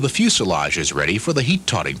parameter, the fuselage is ready for the heat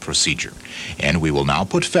tauging procedure, and we will now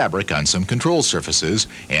put fabric on some control surfaces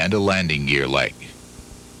and a landing gear leg.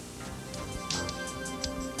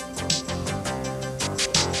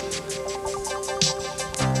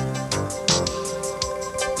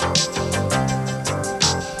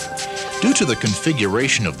 Due to the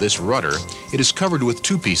configuration of this rudder, it is covered with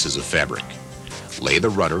 2 pieces of fabric. Lay the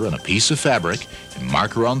rudder on a piece of fabric and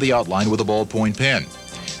mark around the outline with a ballpoint pen.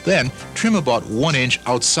 Then trim about 1 inch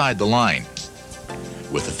outside the line.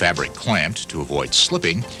 With the fabric clamped to avoid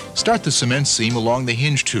slipping, start the cement seam along the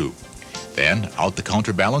hinge tube. Then out the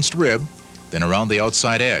counterbalanced rib, then around the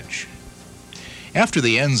outside edge. After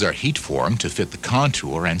the ends are heat formed to fit the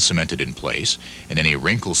contour and cemented in place, and any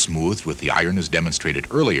wrinkle smoothed with the iron as demonstrated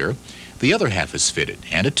earlier, the other half is fitted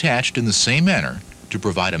and attached in the same manner to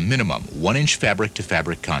provide a minimum 1 inch fabric to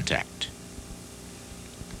fabric contact.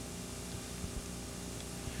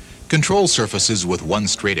 Control surfaces with one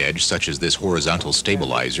straight edge, such as this horizontal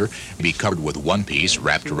stabilizer, may be covered with one piece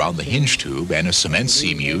wrapped around the hinge tube and a cement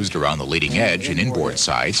seam used around the leading edge and inboard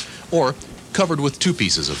sides, or covered with two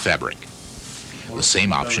pieces of fabric. The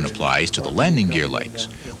same option applies to the landing gear legs.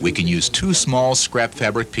 We can use two small scrap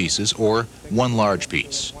fabric pieces or one large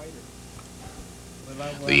piece.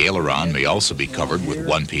 The aileron may also be covered with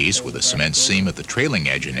one piece with a cement seam at the trailing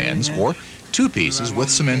edge and ends, or two pieces with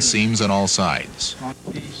cement seams on all sides.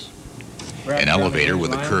 An elevator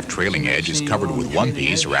with a curved trailing edge is covered with one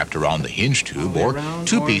piece wrapped around the hinge tube, or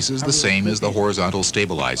two pieces the same as the horizontal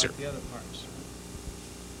stabilizer.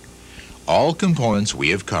 All components we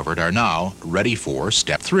have covered are now ready for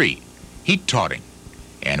Step 3, heat tauding,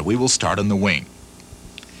 and we will start on the wing.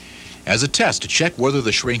 As a test to check whether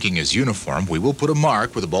the shrinking is uniform, we will put a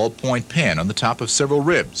mark with a ballpoint pen on the top of several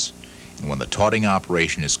ribs. And when the tauding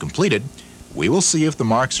operation is completed, we will see if the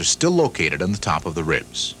marks are still located on the top of the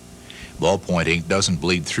ribs. Ballpoint ink doesn't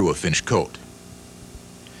bleed through a finished coat.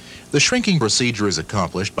 The shrinking procedure is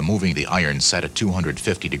accomplished by moving the iron set at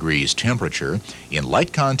 250 degrees temperature in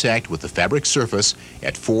light contact with the fabric surface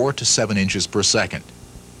at 4 to 7 inches per second.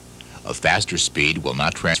 A faster speed will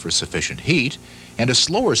not transfer sufficient heat, and a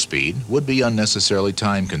slower speed would be unnecessarily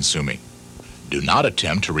time-consuming. Do not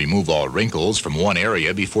attempt to remove all wrinkles from one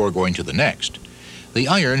area before going to the next. The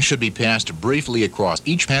iron should be passed briefly across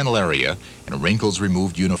each panel area and wrinkles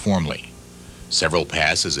removed uniformly. Several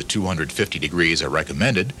passes at 250 degrees are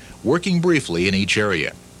recommended, working briefly in each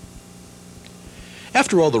area.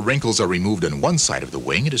 After all the wrinkles are removed on one side of the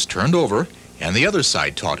wing, it is turned over and the other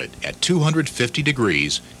side tauded at 250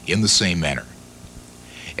 degrees in the same manner.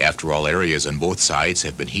 After all areas on both sides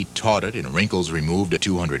have been heat tauded and wrinkles removed at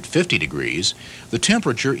 250 degrees, the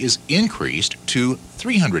temperature is increased to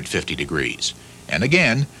 350 degrees, and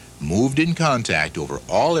again moved in contact over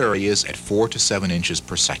all areas at 4 to 7 inches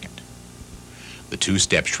per second. The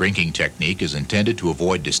two-step shrinking technique is intended to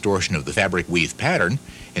avoid distortion of the fabric weave pattern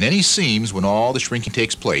and any seams when all the shrinking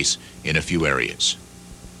takes place in a few areas.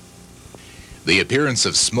 The appearance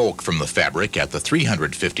of smoke from the fabric at the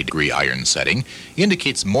 350-degree iron setting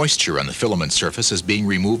indicates moisture on the filament surface is being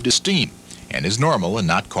removed as steam and is normal and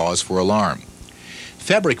not cause for alarm.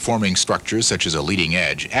 Fabric-forming structures such as a leading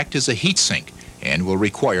edge act as a heat sink and will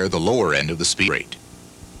require the lower end of the speed rate.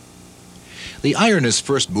 The iron is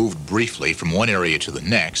first moved briefly from one area to the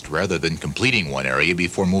next rather than completing one area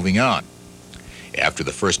before moving on. After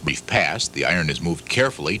the first brief pass, the iron is moved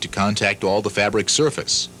carefully to contact all the fabric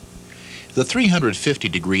surface. The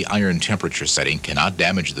 350-degree iron temperature setting cannot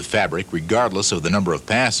damage the fabric regardless of the number of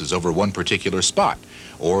passes over one particular spot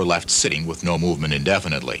or left sitting with no movement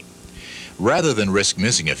indefinitely. Rather than risk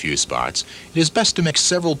missing a few spots, it is best to make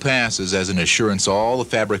several passes as an assurance all the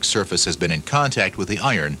fabric surface has been in contact with the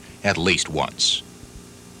iron at least once.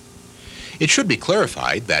 It should be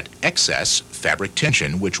clarified that excess fabric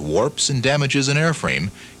tension, which warps and damages an airframe,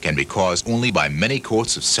 can be caused only by many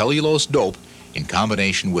coats of cellulose dope in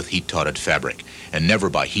combination with heat-tauded fabric, and never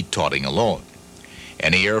by heat tauding alone.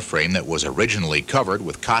 Any airframe that was originally covered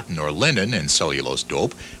with cotton or linen and cellulose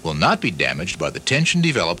dope will not be damaged by the tension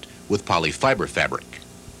developed with polyfiber fabric.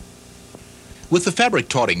 With the fabric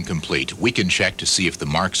tauding complete, we can check to see if the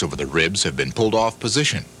marks over the ribs have been pulled off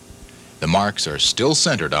position. The marks are still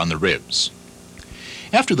centered on the ribs.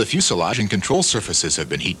 After the fuselage and control surfaces have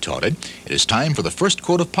been heat tauded, it is time for the first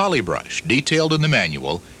coat of polybrush, detailed in the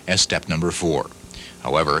manual as step number 4.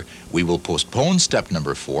 However, we will postpone step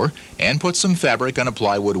number 4 and put some fabric on a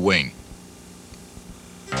plywood wing.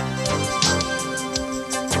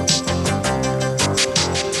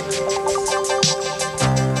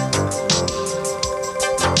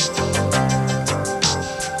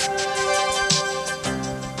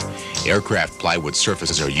 Aircraft plywood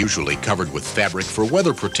surfaces are usually covered with fabric for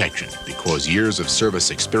weather protection because years of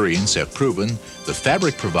service experience have proven the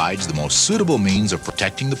fabric provides the most suitable means of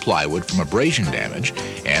protecting the plywood from abrasion damage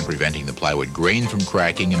and preventing the plywood grain from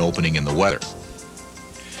cracking and opening in the weather.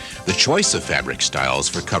 The choice of fabric styles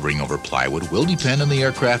for covering over plywood will depend on the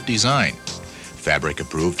aircraft design. Fabric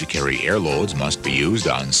approved to carry air loads must be used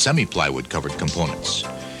on semi-plywood covered components.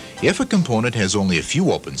 If a component has only a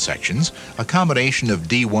few open sections, a combination of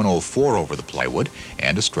D104 over the plywood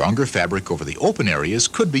and a stronger fabric over the open areas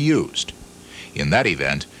could be used. In that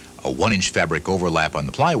event, a 1-inch fabric overlap on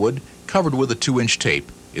the plywood covered with a 2-inch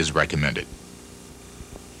tape is recommended.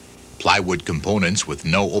 Plywood components with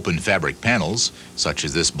no open fabric panels, such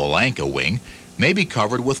as this Bolanka wing, may be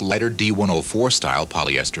covered with lighter D104 style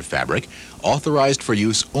polyester fabric, authorized for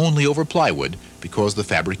use only over plywood because the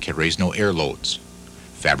fabric carries no air loads.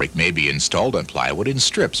 Fabric may be installed on plywood in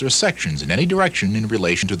strips or sections in any direction in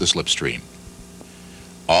relation to the slipstream.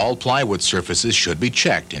 All plywood surfaces should be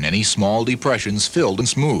checked and any small depressions filled and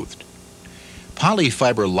smoothed.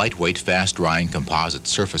 Polyfiber lightweight fast-drying composite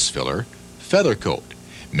surface filler, Feather Coat,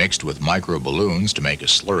 mixed with micro balloons to make a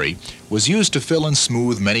slurry, was used to fill and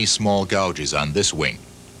smooth many small gouges on this wing.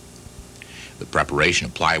 The preparation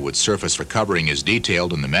of plywood surface for covering is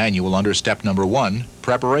detailed in the manual under step number 1,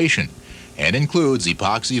 preparation, and includes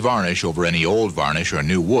epoxy varnish over any old varnish or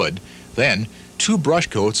new wood, then 2 brush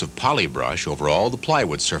coats of polybrush over all the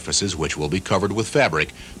plywood surfaces which will be covered with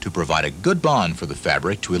fabric to provide a good bond for the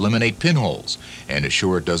fabric to eliminate pinholes and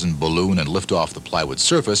assure it doesn't balloon and lift off the plywood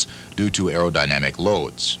surface due to aerodynamic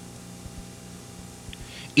loads.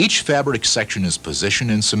 Each fabric section is positioned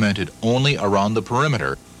and cemented only around the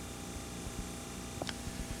perimeter.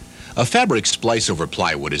 A fabric splice over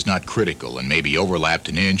plywood is not critical and may be overlapped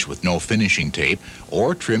an inch with no finishing tape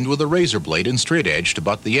or trimmed with a razor blade and straight edge to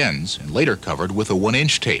butt the ends and later covered with a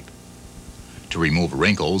 1-inch tape. To remove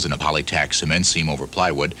wrinkles in a Polytack cement seam over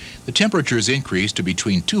plywood, the temperature is increased to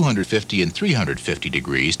between 250 and 350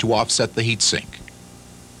 degrees to offset the heat sink.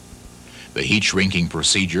 The heat shrinking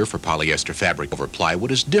procedure for polyester fabric over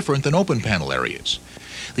plywood is different than open panel areas.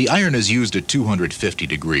 The iron is used at 250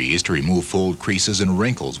 degrees to remove fold creases and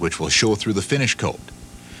wrinkles which will show through the finish coat.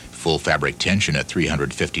 Full fabric tension at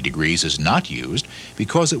 350 degrees is not used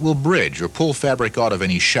because it will bridge or pull fabric out of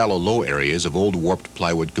any shallow low areas of old warped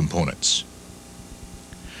plywood components.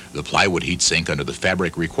 The plywood heat sink under the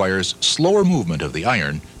fabric requires slower movement of the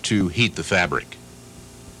iron to heat the fabric.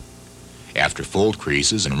 After fold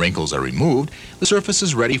creases and wrinkles are removed, the surface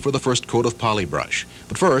is ready for the first coat of polybrush.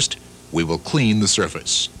 But first, we will clean the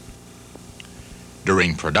surface.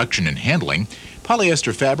 During production and handling,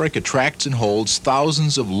 polyester fabric attracts and holds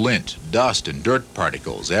thousands of lint, dust, and dirt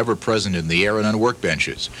particles ever present in the air and on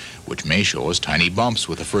workbenches, which may show as tiny bumps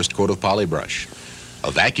with the first coat of polybrush.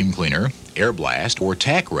 A vacuum cleaner, air blast, or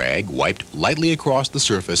tack rag wiped lightly across the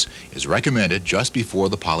surface is recommended just before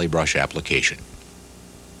the polybrush application.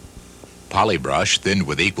 Polybrush, thinned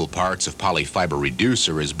with equal parts of polyfiber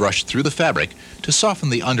reducer, is brushed through the fabric to soften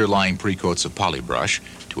the underlying precoats of polybrush,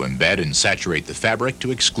 to embed and saturate the fabric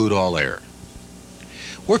to exclude all air.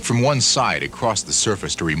 Work from one side across the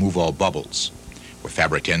surface to remove all bubbles. Where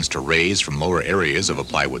fabric tends to raise from lower areas of a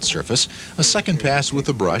plywood surface, a second pass with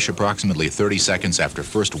the brush approximately 30 seconds after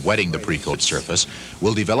first wetting the precoat surface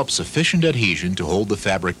will develop sufficient adhesion to hold the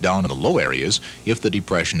fabric down in the low areas if the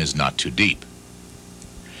depression is not too deep.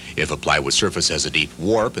 If a plywood surface has a deep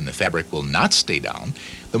warp and the fabric will not stay down,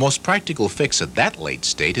 the most practical fix at that late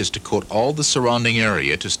state is to coat all the surrounding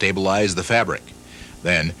area to stabilize the fabric.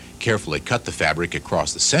 Then, carefully cut the fabric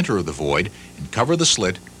across the center of the void and cover the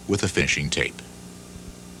slit with a finishing tape.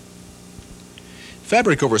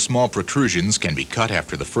 Fabric over small protrusions can be cut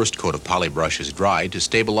after the first coat of polybrush is dried to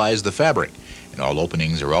stabilize the fabric, and all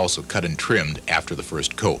openings are also cut and trimmed after the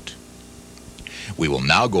first coat. We will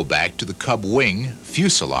now go back to the cub wing,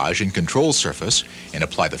 fuselage, and control surface and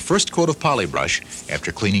apply the first coat of polybrush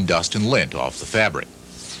after cleaning dust and lint off the fabric.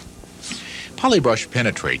 Polybrush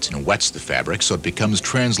penetrates and wets the fabric so it becomes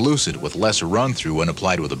translucent with less run-through when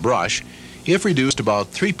applied with a brush, if reduced about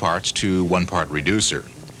 3 parts to 1 part reducer.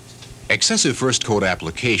 Excessive first coat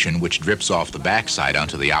application which drips off the backside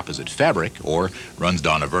onto the opposite fabric or runs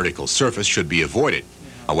down a vertical surface should be avoided.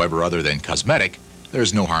 However, other than cosmetic, there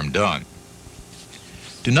is no harm done.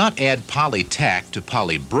 Do not add Polytack to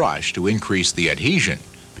polybrush to increase the adhesion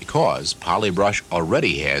because polybrush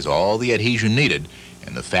already has all the adhesion needed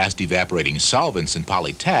and the fast evaporating solvents in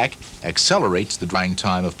Polytack accelerates the drying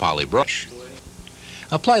time of polybrush.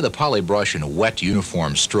 Apply the polybrush in wet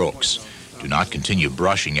uniform strokes. Do not continue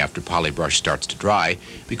brushing after polybrush starts to dry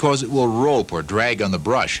because it will rope or drag on the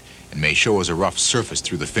brush and may show as a rough surface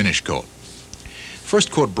through the finish coat. First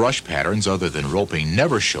coat brush patterns other than roping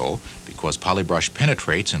never show because polybrush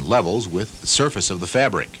penetrates and levels with the surface of the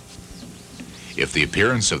fabric. If the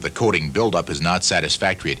appearance of the coating buildup is not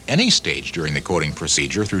satisfactory at any stage during the coating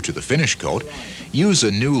procedure through to the finish coat, use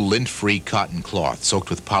a new lint-free cotton cloth soaked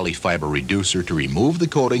with polyfiber reducer to remove the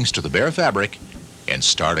coatings to the bare fabric and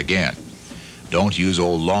start again. Don't use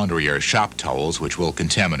old laundry or shop towels which will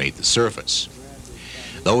contaminate the surface.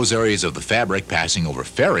 Those areas of the fabric passing over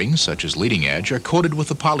fairings, such as leading edge, are coated with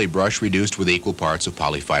the polybrush reduced with equal parts of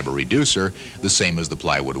polyfiber reducer, the same as the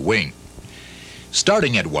plywood wing.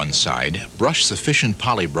 Starting at one side, brush sufficient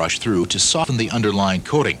polybrush through to soften the underlying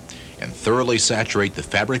coating and thoroughly saturate the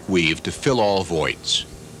fabric weave to fill all voids.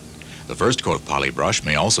 The first coat of polybrush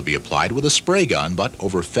may also be applied with a spray gun, but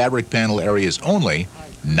over fabric panel areas only,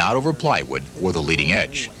 not over plywood or the leading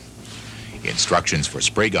edge. Instructions for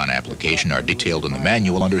spray gun application are detailed in the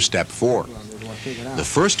manual under Step 4. The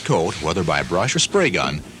first coat, whether by brush or spray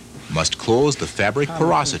gun, must close the fabric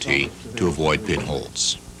porosity to avoid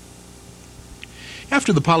pinholes.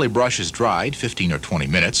 After the poly brush is dried 15 or 20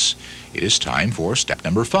 minutes, it is time for step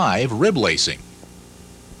number 5, rib lacing.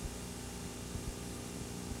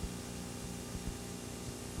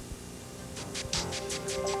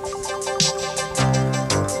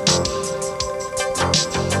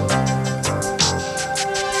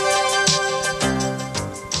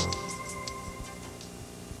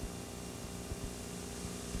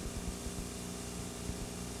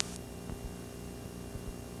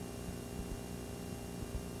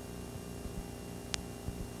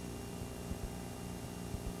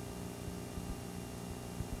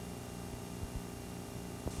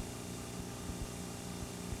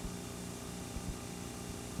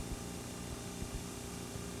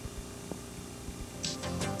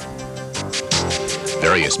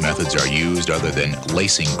 Various methods are used other than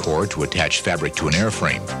lacing cord to attach fabric to an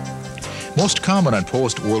airframe. Most common on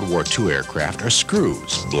post-World War II aircraft are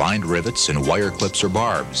screws, blind rivets, and wire clips or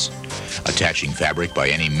barbs. Attaching fabric by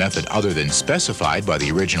any method other than specified by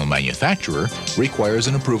the original manufacturer requires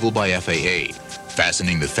an approval by FAA.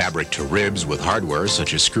 Fastening the fabric to ribs with hardware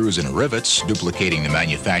such as screws and rivets, duplicating the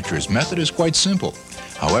manufacturer's method, is quite simple.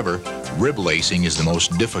 However, rib lacing is the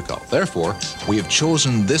most difficult. Therefore, we have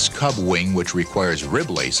chosen this Cub wing, which requires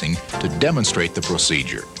rib lacing, to demonstrate the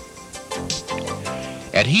procedure.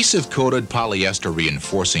 Adhesive-coated polyester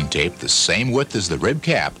reinforcing tape, the same width as the rib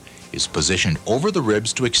cap, is positioned over the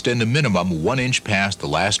ribs to extend a minimum 1 inch past the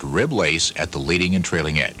last rib lace at the leading and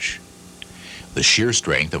trailing edge. The shear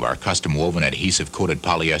strength of our custom-woven adhesive-coated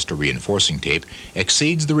polyester reinforcing tape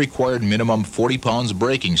exceeds the required minimum 40 pounds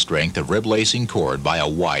breaking strength of rib lacing cord by a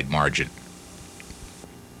wide margin.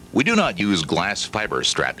 We do not use glass fiber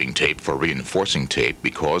strapping tape for reinforcing tape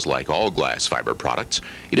because, like all glass fiber products,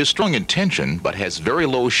 it is strong in tension but has very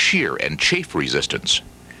low shear and chafe resistance.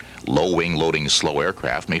 Low-wing loading slow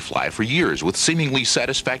aircraft may fly for years with seemingly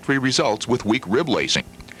satisfactory results with weak rib lacing.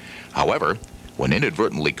 However, when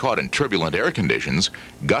inadvertently caught in turbulent air conditions,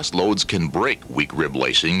 gust loads can break weak rib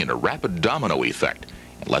lacing in a rapid domino effect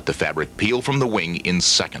and let the fabric peel from the wing in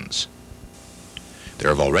seconds. There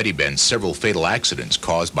have already been several fatal accidents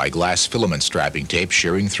caused by glass filament strapping tape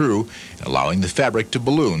shearing through and allowing the fabric to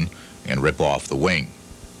balloon and rip off the wing.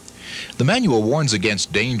 The manual warns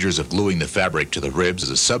against dangers of gluing the fabric to the ribs as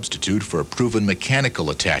a substitute for a proven mechanical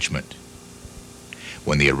attachment.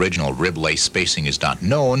 When the original rib lace spacing is not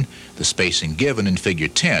known, the spacing given in Figure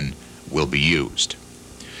 10 will be used.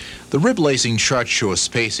 The rib lacing chart shows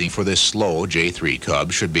spacing for this slow J3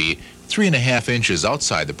 Cub should be 3.5 inches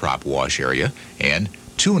outside the prop wash area and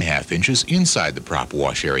 2.5 inches inside the prop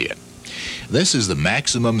wash area. This is the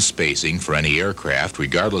maximum spacing for any aircraft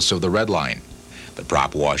regardless of the red line. The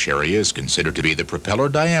prop wash area is considered to be the propeller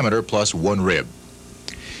diameter plus 1 rib.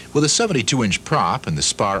 With a 72-inch prop and the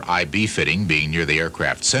spar IB fitting being near the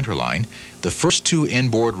aircraft centerline, the first 2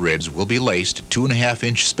 inboard ribs will be laced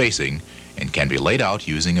 2.5-inch spacing and can be laid out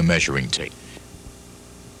using a measuring tape.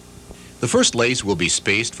 The first lace will be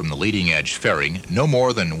spaced from the leading edge fairing no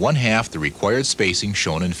more than 1/2 the required spacing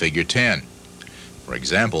shown in Figure 10. For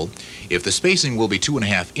example, if the spacing will be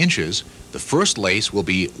 2.5 inches, the first lace will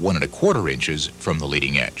be 1.25 inches from the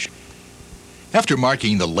leading edge. After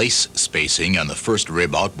marking the lace spacing on the first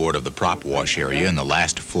rib outboard of the prop wash area and the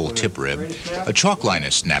last full tip rib, a chalk line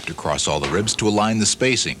is snapped across all the ribs to align the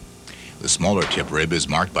spacing. The smaller tip rib is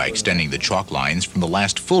marked by extending the chalk lines from the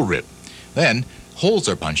last full rib. Then, holes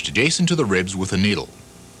are punched adjacent to the ribs with a needle.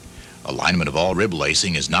 Alignment of all rib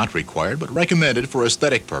lacing is not required but recommended for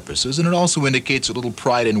aesthetic purposes, and it also indicates a little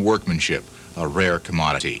pride in workmanship, a rare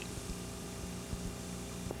commodity.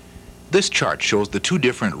 This chart shows the 2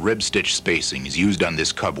 different rib stitch spacings used on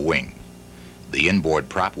this Cub wing. The inboard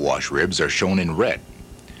prop wash ribs are shown in red.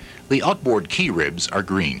 The outboard key ribs are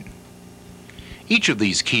green. Each of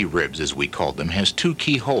these key ribs, as we call them, has 2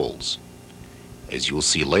 keyholes. As you'll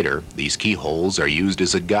see later, these keyholes are used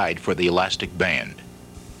as a guide for the elastic band.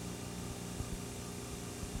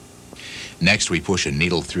 Next, we push a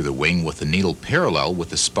needle through the wing with the needle parallel with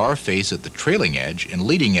the spar face at the trailing edge and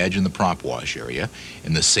leading edge in the prop wash area,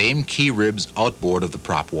 and the same key ribs outboard of the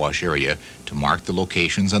prop wash area to mark the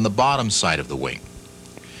locations on the bottom side of the wing.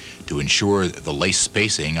 To ensure the lace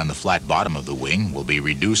spacing on the flat bottom of the wing will be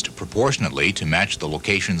reduced proportionately to match the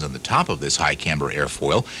locations on the top of this high camber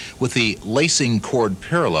airfoil, with the lacing cord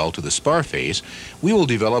parallel to the spar face, we will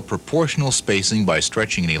develop proportional spacing by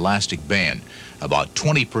stretching an elastic band about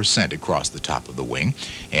 20% across the top of the wing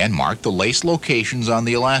and mark the lace locations on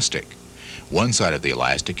the elastic. One side of the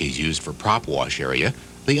elastic is used for prop wash area,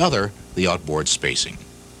 the other the outboard spacing.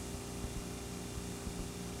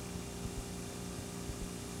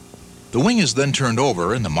 The wing is then turned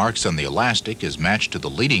over and the marks on the elastic is matched to the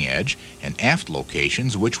leading edge and aft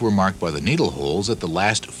locations, which were marked by the needle holes at the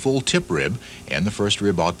last full tip rib and the first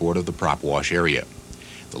rib outboard of the prop wash area.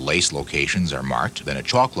 The lace locations are marked, then a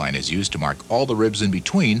chalk line is used to mark all the ribs in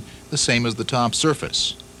between, the same as the top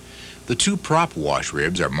surface. The two prop wash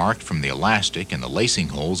ribs are marked from the elastic and the lacing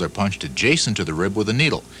holes are punched adjacent to the rib with a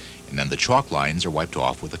needle, and then the chalk lines are wiped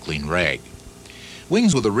off with a clean rag.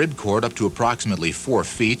 Wings with a rib cord up to approximately 4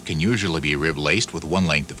 feet can usually be rib laced with one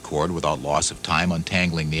length of cord without loss of time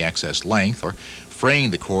untangling the excess length or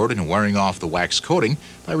fraying the cord and wearing off the wax coating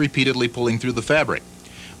by repeatedly pulling through the fabric.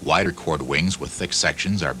 Wider cord wings with thick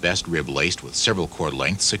sections are best rib laced with several cord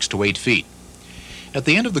lengths 6 to 8 feet. At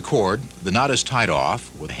the end of the cord, the knot is tied off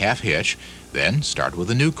with a half hitch, then start with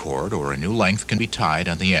a new cord or a new length can be tied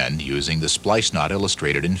on the end using the splice knot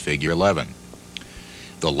illustrated in Figure 11.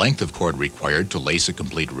 The length of cord required to lace a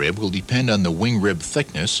complete rib will depend on the wing rib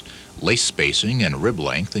thickness, lace spacing, and rib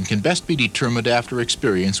length and can best be determined after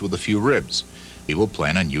experience with a few ribs. We will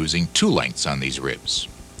plan on using 2 lengths on these ribs.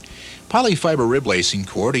 Polyfiber rib lacing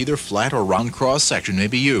cord, either flat or round cross section, may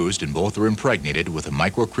be used, and both are impregnated with a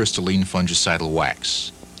microcrystalline fungicidal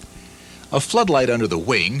wax. A floodlight under the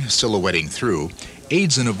wing, silhouetting through,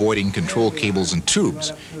 aids in avoiding control cables and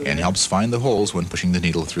tubes and helps find the holes when pushing the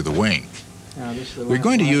needle through the wing. We're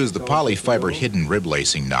going to use the polyfiber hidden rib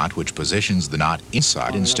lacing knot, which positions the knot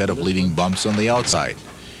inside instead of leaving bumps on the outside.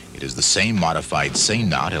 It is the same modified seine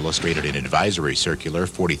knot illustrated in Advisory Circular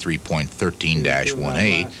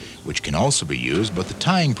 43.13-1A, which can also be used, but the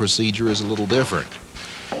tying procedure is a little different.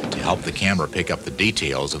 To help the camera pick up the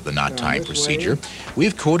details of the knot tying procedure,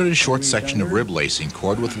 we've coated a short section of rib lacing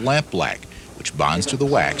cord with lamp black, which bonds to the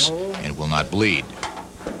wax and will not bleed.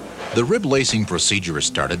 The rib lacing procedure is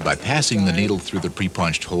started by passing the needle through the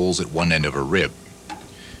pre-punched holes at one end of a rib,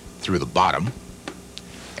 through the bottom,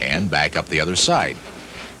 and back up the other side.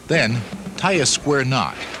 Then, tie a square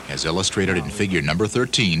knot, as illustrated in Figure number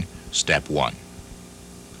 13, Step 1.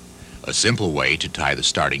 A simple way to tie the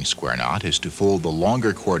starting square knot is to fold the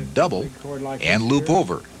longer cord double and loop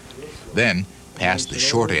over. Then, pass the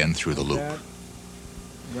short end through the loop.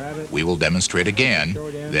 We will demonstrate again,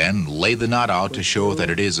 then lay the knot out to show that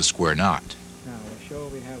it is a square knot. Now we'll show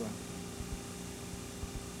we have a like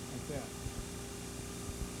that.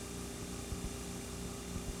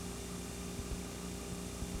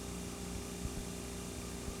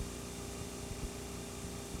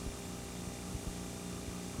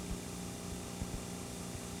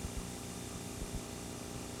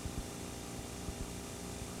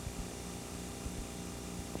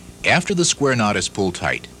 After the square knot is pulled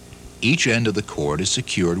tight, each end of the cord is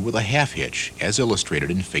secured with a half hitch, as illustrated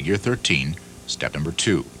in Figure 13, Step number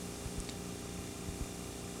 2.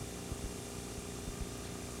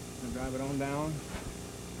 And drive it on down.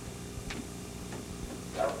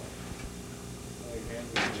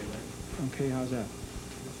 Okay, how's that?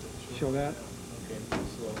 Show that?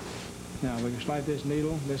 Now we can slide this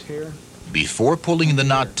needle, this here. Before pulling the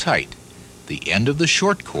knot tight, the end of the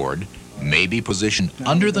short cord may be positioned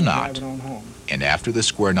under the knot, and after the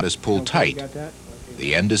square knot is pulled tight,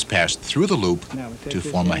 the end is passed through the loop to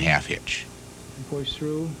form a half hitch. And push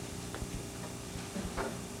through.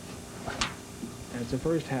 That's the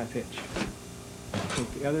first half hitch.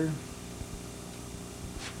 Take the other.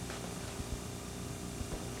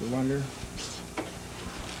 Go under.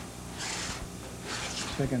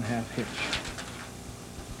 Second half hitch.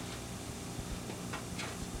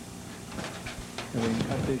 And we can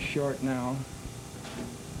cut this short now.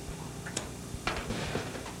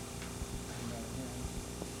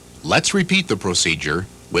 Let's repeat the procedure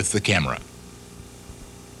with the camera.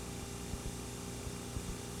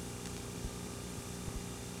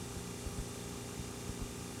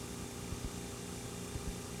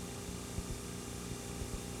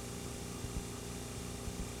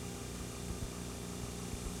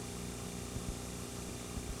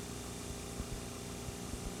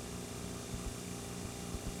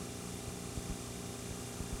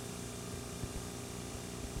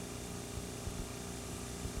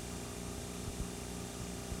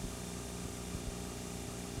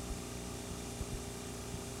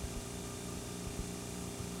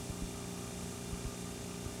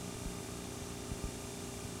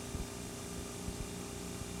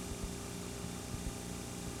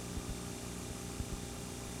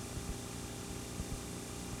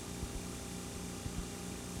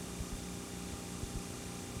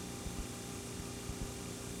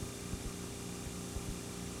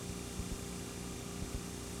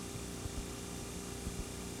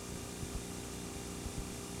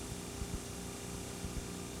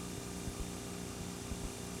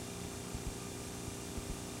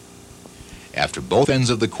 After both ends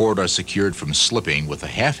of the cord are secured from slipping with a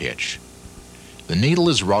half hitch, the needle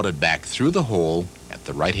is routed back through the hole at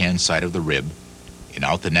the right-hand side of the rib and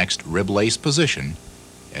out the next rib lace position,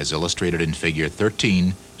 as illustrated in Figure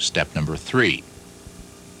 13, step number 3.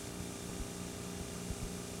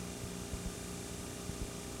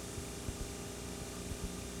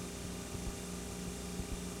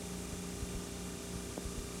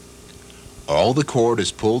 All the cord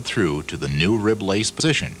is pulled through to the new rib lace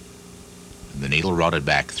position, and the needle routed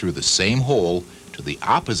back through the same hole to the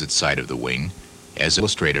opposite side of the wing, as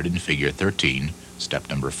illustrated in Figure 13, step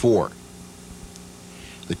number 4.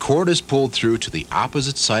 The cord is pulled through to the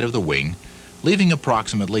opposite side of the wing, leaving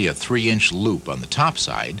approximately a 3-inch loop on the top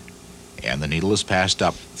side, and the needle is passed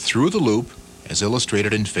up through the loop, as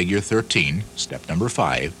illustrated in Figure 13, step number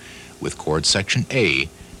 5, with cord section A,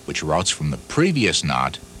 which routes from the previous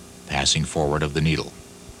knot passing forward of the needle.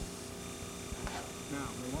 Now,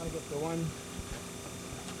 we want to get the one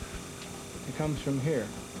that comes from here,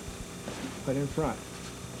 but in front.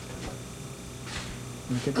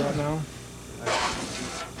 You get that now?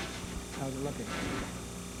 How's it looking?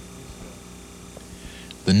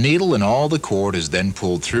 The needle and all the cord is then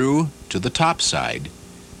pulled through to the top side,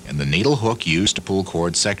 and the needle hook used to pull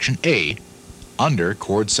cord section A under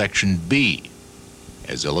cord section B,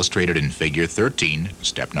 as illustrated in Figure 13,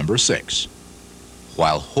 step number 6,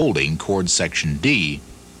 while holding cord section D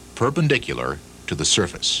perpendicular to the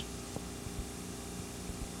surface.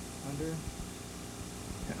 Under,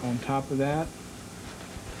 on top of that,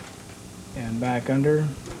 and back under.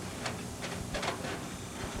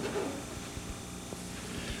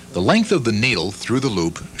 The length of the needle through the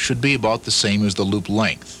loop should be about the same as the loop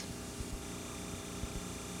length.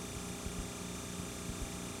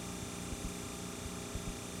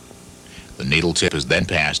 The needle tip is then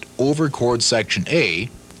passed over cord section A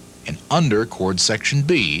and under cord section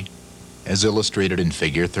B, as illustrated in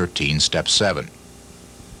Figure 13, step 7.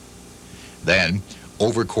 Then,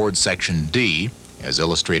 over cord section D, as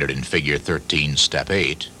illustrated in Figure 13, step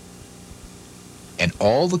 8. And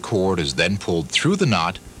all the cord is then pulled through the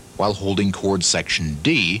knot while holding cord section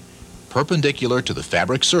D perpendicular to the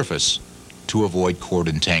fabric surface to avoid cord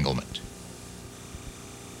entanglement.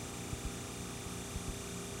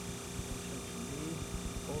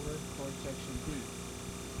 Over cord section D.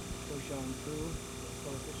 Push on through,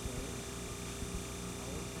 pull it this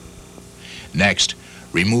way. Next,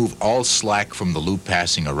 remove all slack from the loop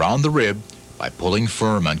passing around the rib by pulling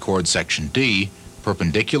firm on cord section D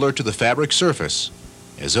perpendicular to the fabric surface,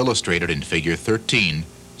 as illustrated in Figure 13,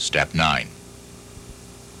 step 9.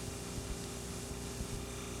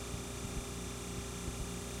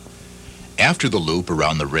 After the loop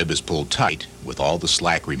around the rib is pulled tight, with all the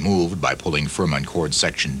slack removed by pulling firm on cord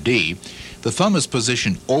section D, the thumb is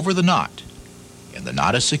positioned over the knot, and the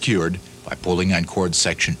knot is secured by pulling on cord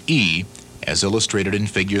section E, as illustrated in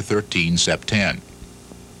Figure 13, step 10. The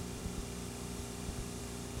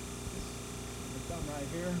thumb right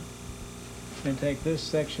here, and take this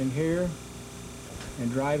section here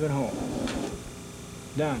and drive it home.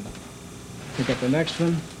 Done. Pick up the next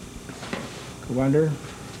one, go under.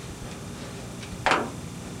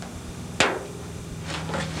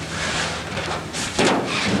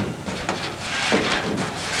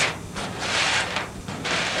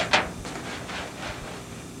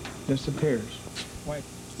 Disappears. White.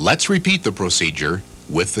 Let's repeat the procedure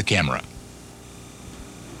with the camera.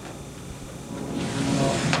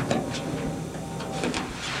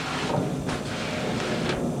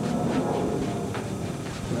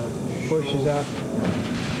 Pushes up.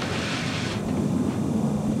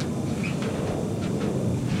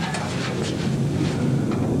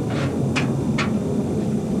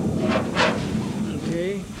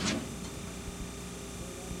 Okay.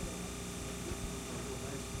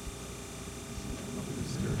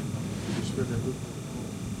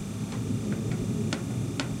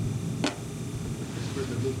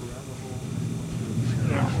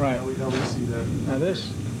 Right. Now we see that. Now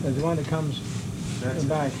this is the one that comes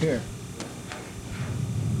back here.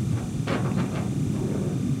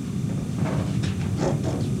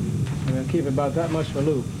 We're going to keep about that much of a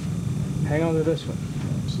loop. Hang on to this one.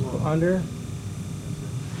 Go under,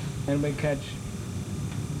 and we catch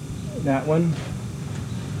that one.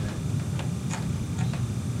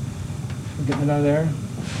 Get it out of there.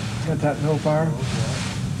 Got that so far.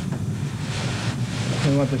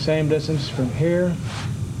 We want the same distance from here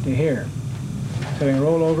to here. So we can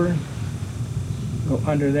roll over, go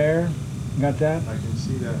under there. Got that? I can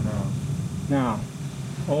see that now. Now,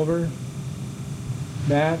 over,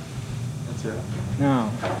 back. That's it.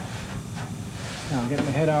 Now get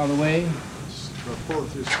my head out of the way. Pull it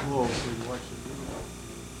through slow so you watch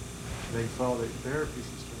it. They follow the bare piece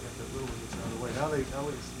of string after that little one gets out of the way. Now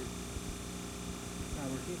we see it. Now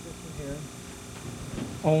we'll keep this one here.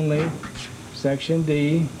 Only section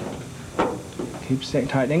D. Keep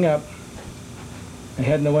tightening up. And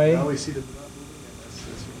heading away. Now we see the not moving, and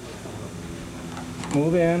that's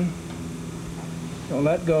Move in. Don't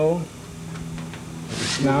let go.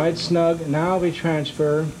 Now it's snug. Now we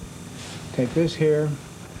transfer. Take this here.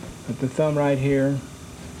 Put the thumb right here.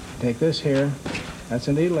 Take this here. That's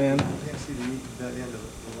a needle end. you can't see that end of it.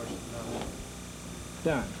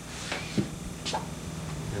 Done.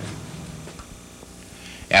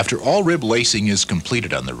 After all rib lacing is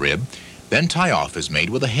completed on the rib, then tie-off is made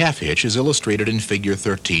with a half hitch as illustrated in Figure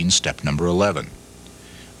 13, step number 11.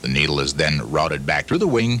 The needle is then routed back through the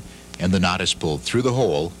wing and the knot is pulled through the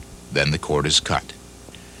hole, then the cord is cut.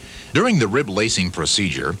 During the rib lacing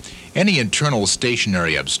procedure, any internal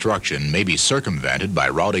stationary obstruction may be circumvented by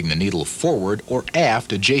routing the needle forward or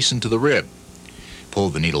aft adjacent to the rib. Pull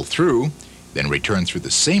the needle through, then return through the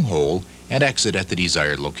same hole and exit at the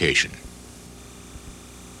desired location.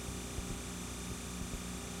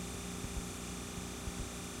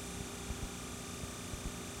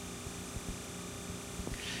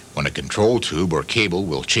 When a control tube or cable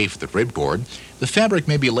will chafe the rib cord, the fabric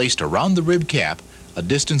may be laced around the rib cap a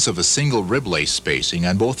distance of a single rib lace spacing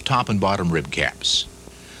on both top and bottom rib caps.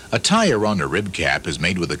 A tie around a rib cap is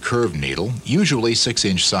made with a curved needle, usually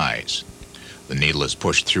 6-inch size. The needle is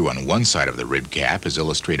pushed through on one side of the rib cap, as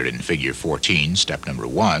illustrated in Figure 14, step number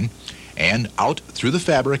 1, and out through the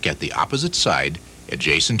fabric at the opposite side,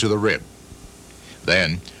 adjacent to the rib.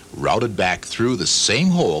 Then, routed back through the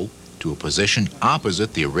same hole to a position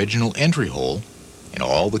opposite the original entry hole, and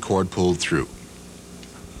all the cord pulled through.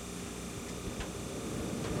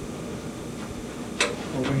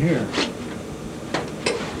 Over here.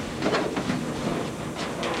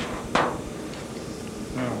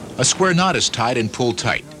 A square knot is tied and pulled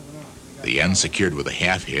tight. The end secured with a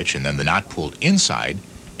half hitch and then the knot pulled inside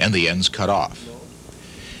and the ends cut off.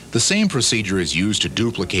 The same procedure is used to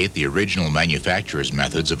duplicate the original manufacturer's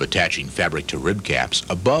methods of attaching fabric to rib caps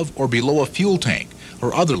above or below a fuel tank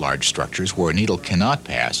or other large structures where a needle cannot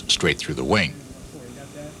pass straight through the wing.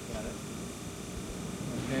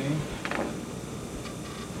 Okay.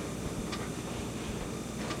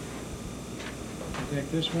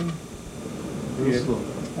 Take this one. Real slow.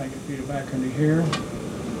 I can feed it back under here.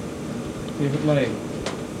 Leave it lay.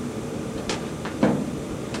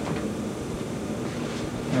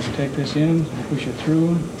 Now we take this in, push it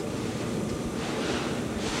through.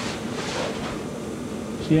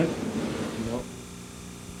 See it? Nope.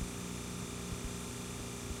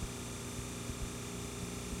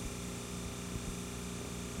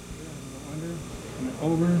 Go under, and then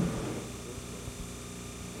over.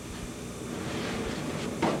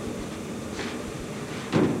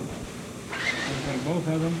 Both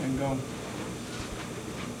of them and go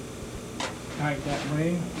tight that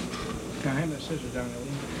way. Can I have that scissors down there,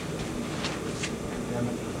 Lee? Damn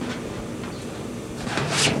it.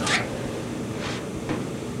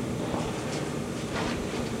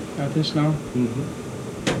 Got this now? Mm-hmm.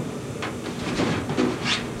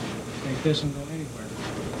 Take this and go anywhere.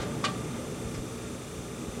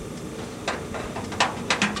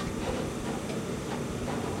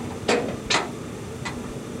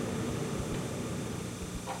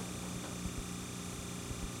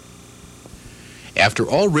 After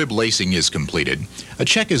all rib lacing is completed, a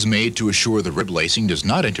check is made to assure the rib lacing does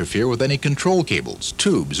not interfere with any control cables,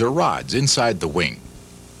 tubes, or rods inside the wing.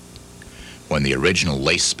 When the original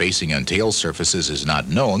lace spacing on tail surfaces is not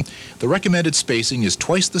known, the recommended spacing is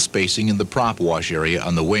twice the spacing in the prop wash area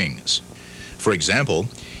on the wings. For example,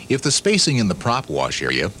 if the spacing in the prop wash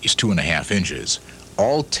area is 2.5 inches,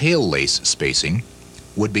 all tail lace spacing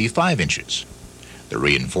would be 5 inches. The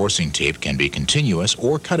reinforcing tape can be continuous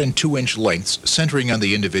or cut in 2-inch lengths centering on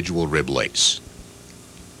the individual rib lace.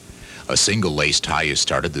 A single lace tie is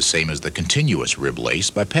started the same as the continuous rib lace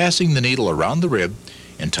by passing the needle around the rib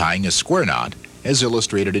and tying a square knot as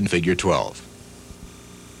illustrated in Figure 12.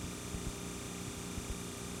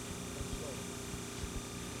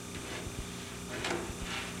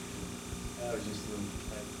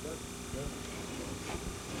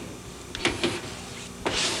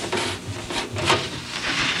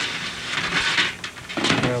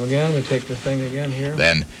 Again, we take the thing again here.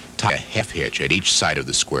 Then tie a half hitch at each side of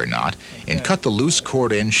the square knot and cut the loose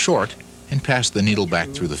cord end short and pass the needle back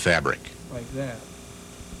through the fabric. Like that.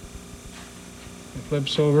 It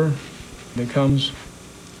flips over, becomes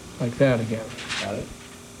like that again. Got it.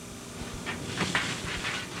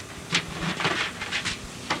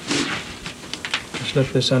 Slip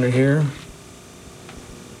this under here.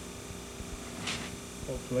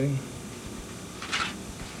 Hopefully.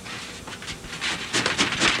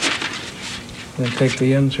 Then take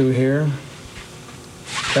the end through here,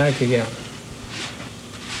 back again.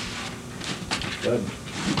 Good.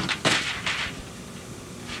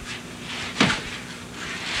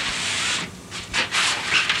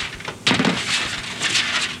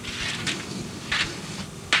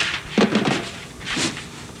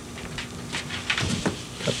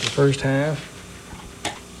 Cut the first half.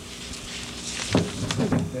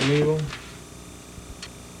 The needle.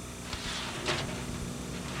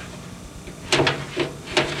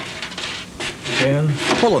 Again.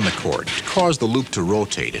 Pull on the cord to cause the loop to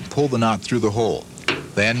rotate and pull the knot through the hole.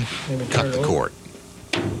 Then Maybe cut turn the it cord.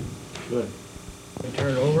 Good. We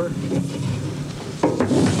turn it over.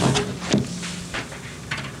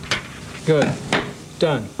 Good.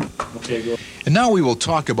 Done. Okay, go. And now we will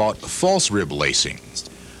talk about false rib lacing.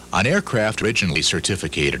 On aircraft originally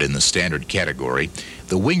certificated in the standard category,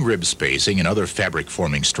 the wing rib spacing and other fabric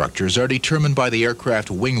forming structures are determined by the aircraft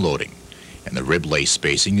wing loading, and the rib lace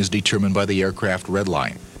spacing is determined by the aircraft red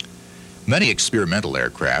line. Many experimental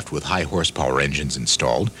aircraft with high horsepower engines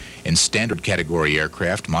installed and standard category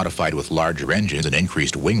aircraft modified with larger engines and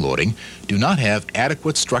increased wing loading do not have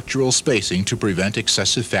adequate structural spacing to prevent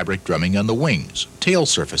excessive fabric drumming on the wings, tail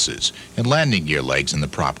surfaces, and landing gear legs in the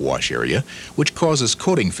prop wash area, which causes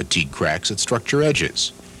coating fatigue cracks at structure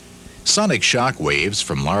edges. Sonic shock waves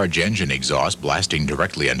from large engine exhaust blasting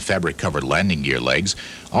directly on fabric-covered landing gear legs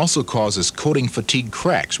also causes coating fatigue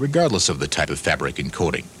cracks regardless of the type of fabric and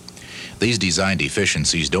coating. These design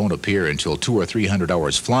deficiencies don't appear until 200 or 300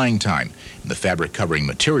 hours flying time, and the fabric covering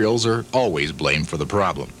materials are always blamed for the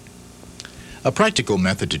problem. A practical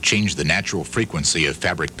method to change the natural frequency of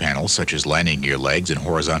fabric panels, such as landing gear legs and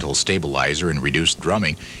horizontal stabilizer and reduced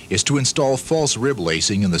drumming, is to install false rib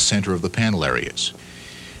lacing in the center of the panel areas.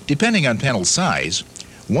 Depending on panel size,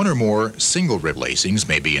 one or more single rib lacings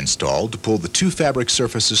may be installed to pull the two fabric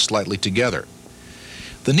surfaces slightly together.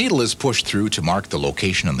 The needle is pushed through to mark the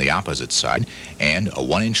location on the opposite side, and a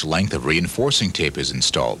 1-inch length of reinforcing tape is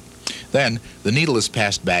installed. Then, the needle is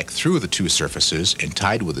passed back through the two surfaces and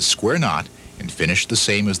tied with a square knot and finished the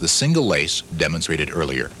same as the single lace demonstrated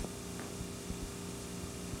earlier.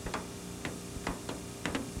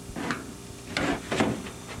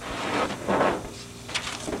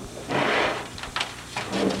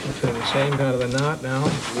 Do the same kind of a knot now.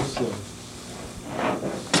 Yes, sir.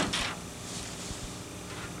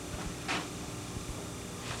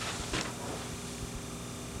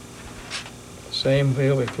 Same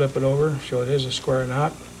deal, we flip it over, so it is a square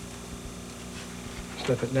knot.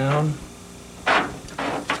 Slip it down.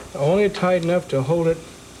 Only tight enough to hold it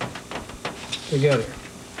together.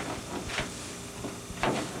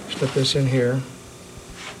 Slip this in here.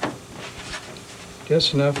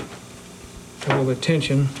 Just enough to hold the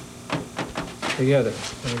tension together.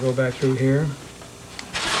 And we go back through here.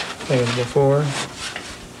 Same as before.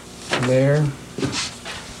 And there.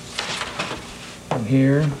 And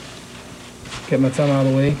here. Get my thumb out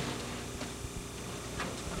of the way.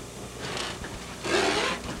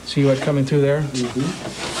 See what coming through there? And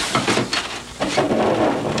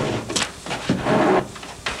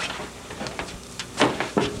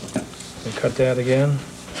cut that again.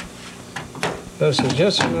 This is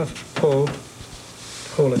just enough pull to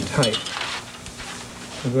hold it tight.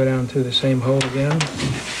 We'll go down through the same hole again.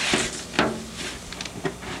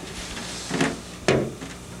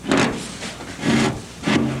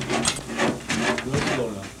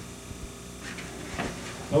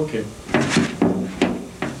 Okay.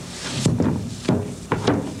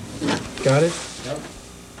 Got it? Yep.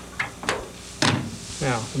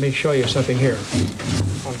 Now, let me show you something here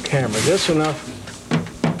on camera. This enough?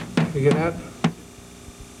 You get that?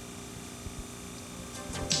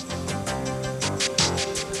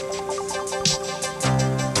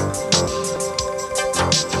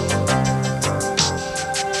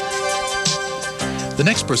 The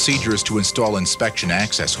next procedure is to install inspection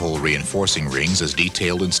access hole reinforcing rings as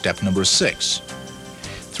detailed in step number 6.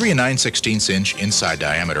 3 9/16" inside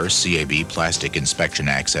diameter CAB plastic inspection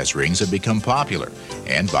access rings have become popular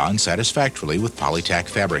and bond satisfactorily with Polytac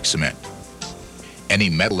fabric cement. Any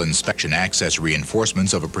metal inspection access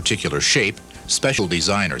reinforcements of a particular shape, special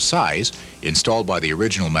design or size installed by the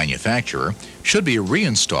original manufacturer should be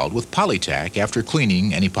reinstalled with Polytac after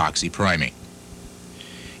cleaning and epoxy priming.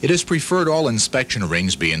 It is preferred all inspection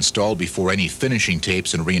rings be installed before any finishing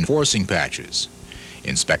tapes and reinforcing patches.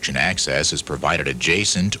 Inspection access is provided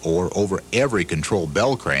adjacent or over every control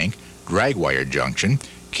bell crank, drag wire junction,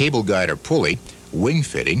 cable guide or pulley, wing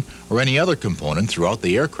fitting, or any other component throughout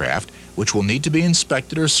the aircraft which will need to be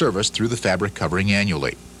inspected or serviced through the fabric covering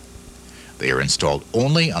annually. They are installed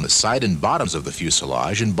only on the side and bottoms of the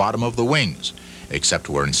fuselage and bottom of the wings, except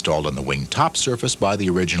where installed on the wing top surface by the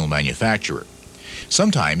original manufacturer.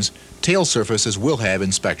 Sometimes, tail surfaces will have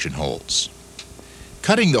inspection holes.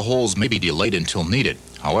 Cutting the holes may be delayed until needed.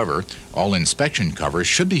 However, all inspection covers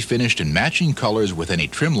should be finished in matching colors with any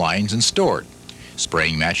trim lines and stored.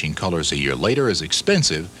 Spraying matching colors a year later is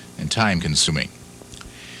expensive and time-consuming.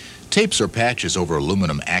 Tapes or patches over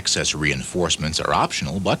aluminum access reinforcements are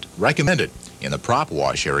optional but recommended in the prop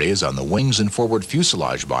wash areas on the wings and forward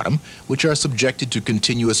fuselage bottom, which are subjected to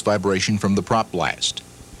continuous vibration from the prop blast.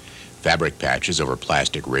 Fabric patches over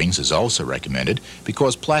plastic rings is also recommended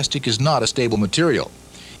because plastic is not a stable material.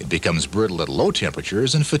 It becomes brittle at low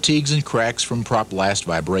temperatures and fatigues and cracks from prop blast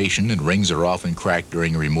vibration, and rings are often cracked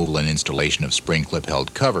during removal and installation of spring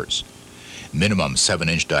clip-held covers. Minimum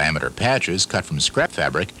 7-inch diameter patches cut from scrap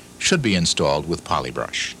fabric should be installed with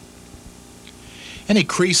polybrush. Any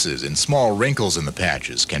creases and small wrinkles in the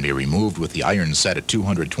patches can be removed with the iron set at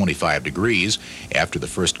 225 degrees after the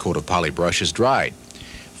first coat of polybrush is dried.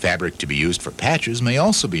 Fabric to be used for patches may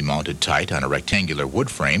also be mounted tight on a rectangular wood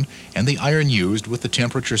frame and the iron used with the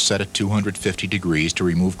temperature set at 250 degrees to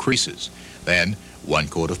remove creases. Then, 1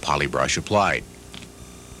 coat of polybrush applied.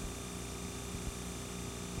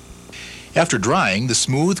 After drying, the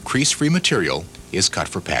smooth, crease-free material is cut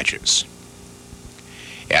for patches.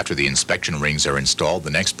 After the inspection rings are installed, the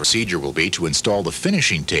next procedure will be to install the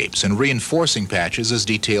finishing tapes and reinforcing patches as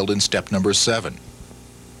detailed in step number 7.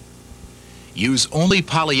 Use only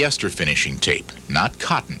polyester finishing tape, not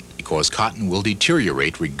cotton, because cotton will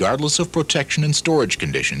deteriorate regardless of protection and storage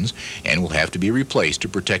conditions and will have to be replaced to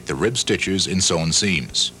protect the rib stitches and sewn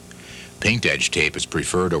seams. Pinked edge tape is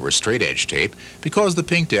preferred over straight edge tape because the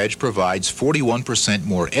pinked edge provides 41%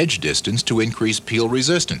 more edge distance to increase peel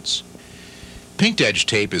resistance. Pinked edge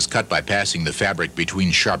tape is cut by passing the fabric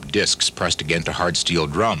between sharp discs pressed against a hard steel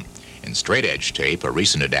drum. And straight edge tape, a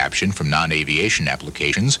recent adaptation from non-aviation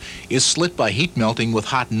applications, is slit by heat melting with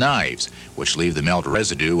hot knives, which leave the melt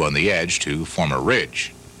residue on the edge to form a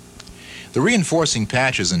ridge. The reinforcing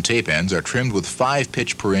patches and tape ends are trimmed with 5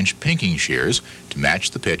 pitch per inch pinking shears to match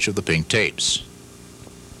the pitch of the pink tapes.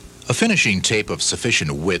 A finishing tape of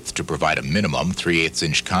sufficient width to provide a minimum 3/8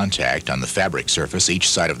 inch contact on the fabric surface each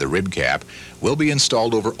side of the rib cap will be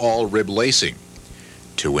installed over all rib lacing.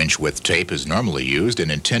 2-inch width tape is normally used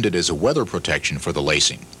and intended as a weather protection for the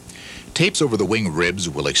lacing. Tapes over the wing ribs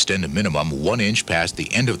will extend a minimum 1 inch past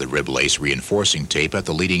the end of the rib lace reinforcing tape at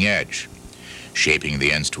the leading edge. Shaping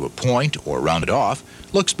the ends to a point or rounded off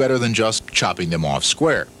looks better than just chopping them off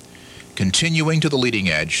square. Continuing to the leading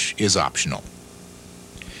edge is optional.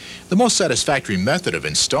 The most satisfactory method of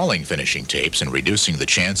installing finishing tapes and reducing the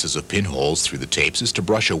chances of pinholes through the tapes is to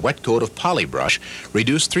brush a wet coat of polybrush,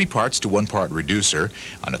 reduce 3 parts to 1 part reducer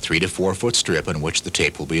on a 3 to 4 foot strip on which the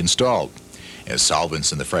tape will be installed. As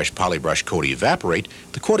solvents in the fresh polybrush coat evaporate,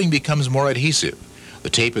 the coating becomes more adhesive. The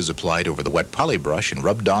tape is applied over the wet polybrush and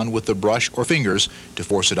rubbed on with the brush or fingers to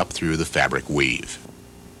force it up through the fabric weave.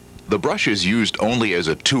 The brush is used only as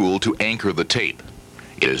a tool to anchor the tape.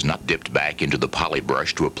 It is not dipped back into the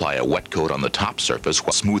polybrush to apply a wet coat on the top surface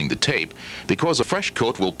while smoothing the tape, because a fresh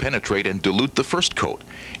coat will penetrate and dilute the first coat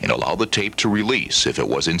and allow the tape to release if it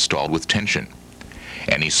was installed with tension.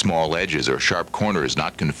 Any small edges or sharp corners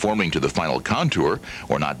not conforming to the final contour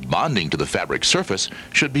or not bonding to the fabric surface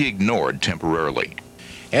should be ignored temporarily.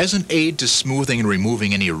 As an aid to smoothing and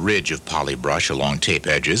removing any ridge of polybrush along tape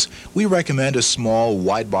edges, we recommend a small,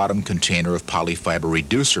 wide-bottom container of polyfiber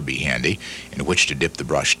reducer be handy, in which to dip the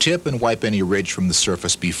brush tip and wipe any ridge from the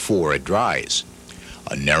surface before it dries.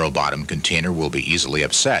 A narrow-bottom container will be easily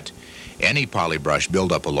upset. Any polybrush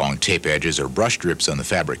buildup along tape edges or brush drips on the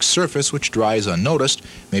fabric surface which dries unnoticed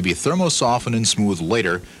may be thermosoftened and smoothed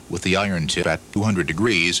later with the iron tip at 200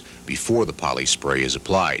 degrees before the poly spray is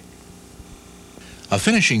applied. A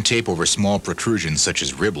finishing tape over small protrusions such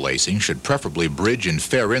as rib lacing should preferably bridge and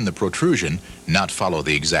fair in the protrusion, not follow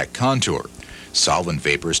the exact contour. Solvent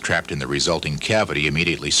vapors trapped in the resulting cavity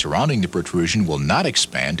immediately surrounding the protrusion will not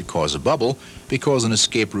expand to cause a bubble because an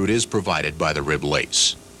escape route is provided by the rib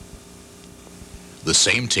lace. The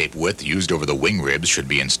same tape width used over the wing ribs should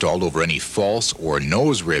be installed over any false or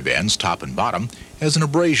nose rib ends, top and bottom, as an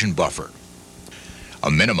abrasion buffer. A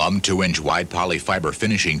minimum 2-inch wide polyfiber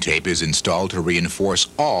finishing tape is installed to reinforce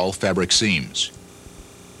all fabric seams.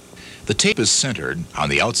 The tape is centered on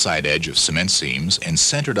the outside edge of cement seams and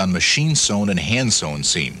centered on machine-sewn and hand-sewn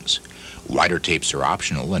seams. Wider tapes are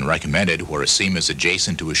optional and recommended where a seam is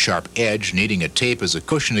adjacent to a sharp edge, needing a tape as a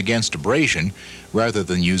cushion against abrasion rather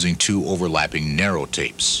than using 2 overlapping narrow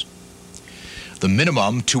tapes. The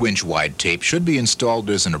minimum 2-inch wide tape should be installed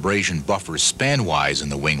as an abrasion buffer span-wise in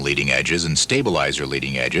the wing leading edges and stabilizer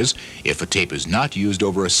leading edges if a tape is not used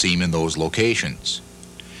over a seam in those locations.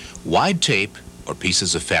 Wide tape or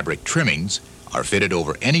pieces of fabric trimmings are fitted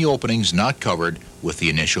over any openings not covered with the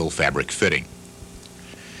initial fabric fitting.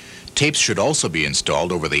 Tapes should also be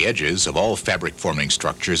installed over the edges of all fabric forming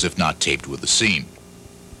structures if not taped with a seam.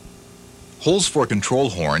 Holes for control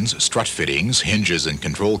horns, strut fittings, hinges, and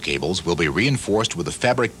control cables will be reinforced with a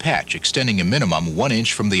fabric patch extending a minimum 1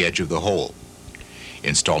 inch from the edge of the hole.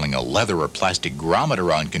 Installing a leather or plastic grommet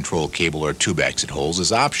on control cable or tube exit holes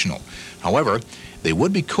is optional. However, they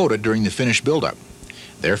would be coated during the finish buildup.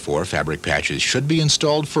 Therefore, fabric patches should be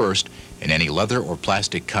installed first and any leather or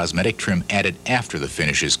plastic cosmetic trim added after the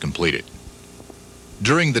finish is completed.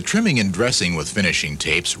 During the trimming and dressing with finishing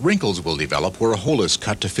tapes, wrinkles will develop where a hole is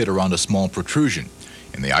cut to fit around a small protrusion,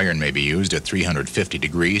 and the iron may be used at 350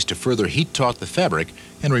 degrees to further heat taut the fabric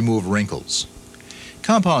and remove wrinkles.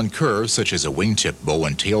 Compound curves such as a wingtip bow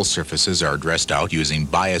and tail surfaces are dressed out using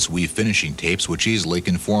bias weave finishing tapes which easily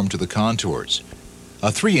conform to the contours. A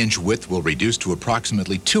 3-inch width will reduce to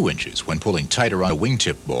approximately 2 inches when pulling tighter on a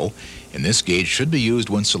wingtip bow, and this gauge should be used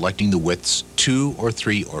when selecting the widths 2 or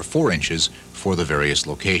 3 or 4 inches for the various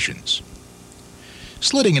locations.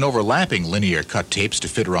 Slitting and overlapping linear cut tapes to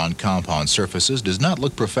fit around compound surfaces does not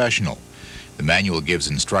look professional. The manual gives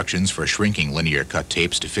instructions for shrinking linear cut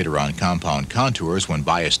tapes to fit around compound contours when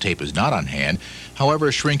bias tape is not on hand.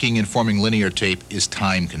 However, shrinking and forming linear tape is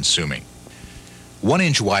time-consuming.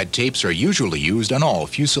 1-inch wide tapes are usually used on all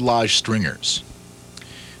fuselage stringers.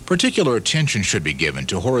 Particular attention should be given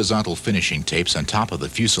to horizontal finishing tapes on top of the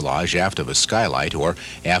fuselage aft of a skylight or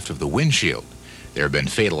aft of the windshield. There have been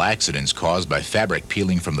fatal accidents caused by fabric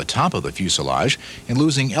peeling from the top of the fuselage and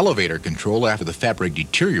losing elevator control after the fabric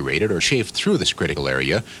deteriorated or chafed through this critical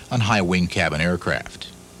area on high-wing cabin aircraft.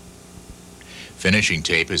 Finishing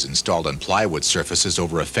tape is installed on plywood surfaces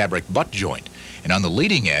over a fabric butt joint and on the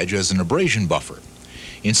leading edge as an abrasion buffer.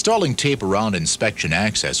 Installing tape around inspection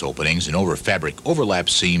access openings and over fabric overlap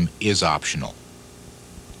seam is optional.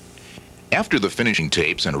 After the finishing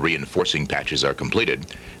tapes and reinforcing patches are completed,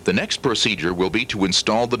 the next procedure will be to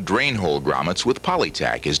install the drain hole grommets with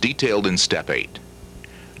Polytack as detailed in Step 8.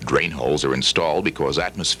 Drain holes are installed because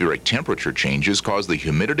atmospheric temperature changes cause the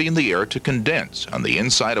humidity in the air to condense on the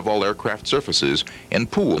inside of all aircraft surfaces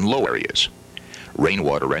and pool in low areas.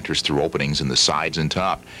 Rainwater enters through openings in the sides and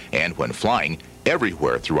top, and when flying,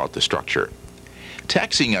 everywhere throughout the structure.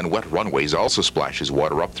 Taxiing on wet runways also splashes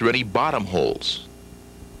water up through any bottom holes.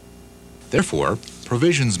 Therefore,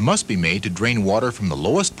 provisions must be made to drain water from the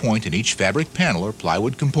lowest point in each fabric panel or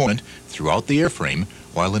plywood component throughout the airframe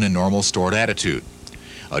while in a normal stored attitude.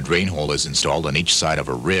 A drain hole is installed on each side of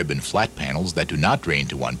a rib and flat panels that do not drain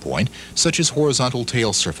to one point, such as horizontal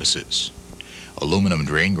tail surfaces. Aluminum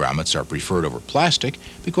drain grommets are preferred over plastic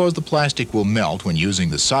because the plastic will melt when using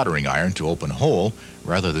the soldering iron to open a hole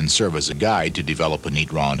rather than serve as a guide to develop a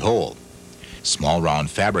neat round hole. Small round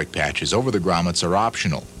fabric patches over the grommets are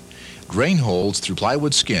optional. Drain holes through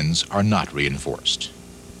plywood skins are not reinforced.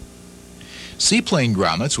 Seaplane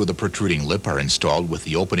grommets with a protruding lip are installed with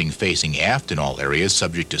the opening facing aft in all areas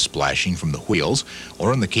subject to splashing from the wheels,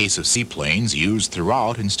 or in the case of seaplanes, used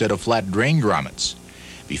throughout instead of flat drain grommets.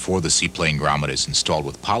 Before the seaplane grommet is installed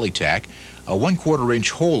with Polytack, a 1/4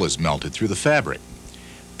 inch hole is melted through the fabric.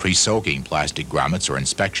 Pre-soaking plastic grommets or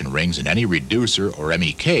inspection rings in any reducer or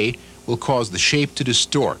MEK will cause the shape to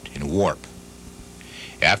distort and warp.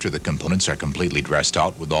 After the components are completely dressed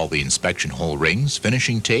out with all the inspection hole rings,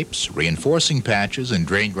 finishing tapes, reinforcing patches, and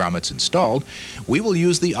drain grommets installed, we will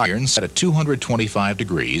use the iron set at 225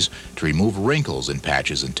 degrees to remove wrinkles in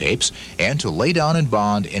patches and tapes and to lay down and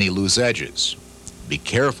bond any loose edges. Be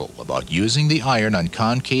careful about using the iron on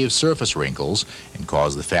concave surface wrinkles and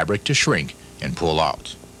cause the fabric to shrink and pull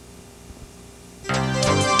out.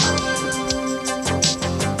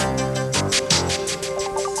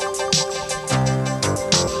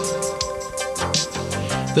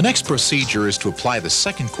 The next procedure is to apply the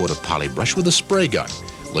second coat of Polybrush with a spray gun,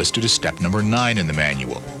 listed as step number 9 in the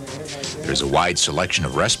manual. There's a wide selection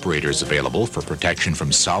of respirators available for protection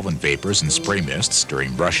from solvent vapors and spray mists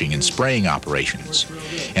during brushing and spraying operations.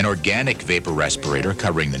 An organic vapor respirator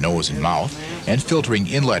covering the nose and mouth and filtering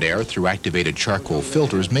inlet air through activated charcoal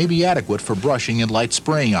filters may be adequate for brushing and light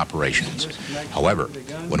spraying operations. However,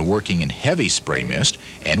 when working in heavy spray mist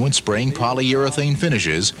and when spraying polyurethane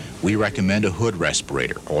finishes, we recommend a hood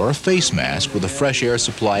respirator or a face mask with a fresh air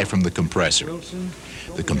supply from the compressor.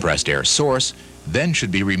 The compressed air source then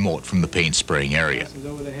should be remote from the paint spraying area.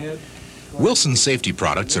 Wilson Safety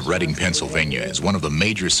Products of Reading, Pennsylvania is one of the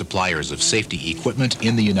major suppliers of safety equipment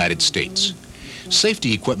in the United States.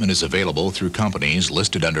 Safety equipment is available through companies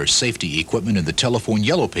listed under safety equipment in the telephone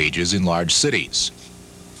yellow pages in large cities.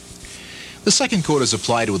 The second coat is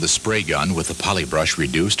applied with a spray gun with the poly brush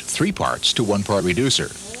reduced 3 parts to 1 part reducer.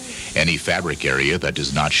 Any fabric area that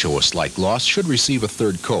does not show a slight gloss should receive a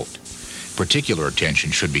third coat. Particular attention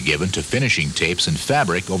should be given to finishing tapes and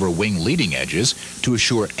fabric over wing leading edges to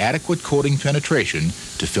assure adequate coating penetration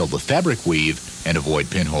to fill the fabric weave and avoid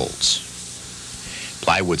pinholes.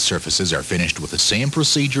 Plywood surfaces are finished with the same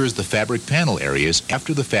procedure as the fabric panel areas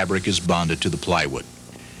after the fabric is bonded to the plywood.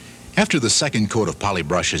 After the second coat of poly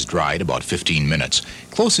brush is dried, about 15 minutes,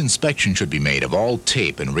 close inspection should be made of all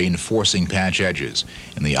tape and reinforcing patch edges,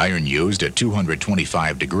 and the iron used at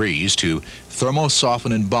 225 degrees to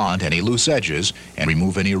thermo-soften and bond any loose edges and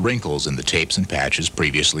remove any wrinkles in the tapes and patches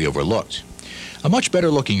previously overlooked. A much better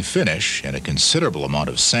looking finish and a considerable amount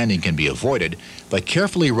of sanding can be avoided by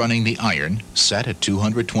carefully running the iron, set at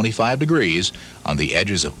 225 degrees, on the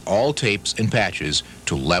edges of all tapes and patches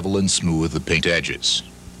to level and smooth the pinked edges.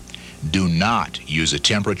 Do not use a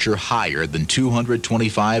temperature higher than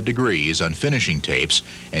 225 degrees on finishing tapes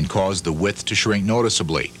and cause the width to shrink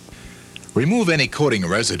noticeably. Remove any coating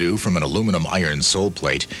residue from an aluminum iron sole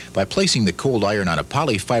plate by placing the cold iron on a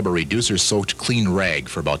polyfiber reducer soaked clean rag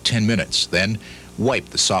for about 10 minutes. Then wipe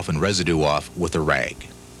the softened residue off with a rag.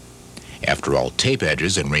 After all tape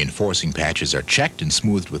edges and reinforcing patches are checked and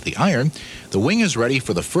smoothed with the iron, the wing is ready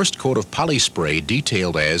for the first coat of poly spray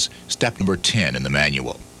detailed as step number 10 in the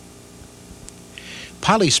manual.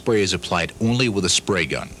 Poly spray is applied only with a spray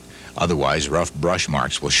gun. Otherwise, rough brush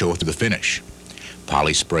marks will show through the finish.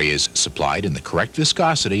 Poly spray is supplied in the correct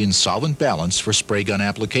viscosity and solvent balance for spray gun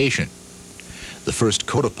application. The first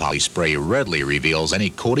coat of poly spray readily reveals any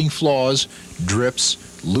coating flaws,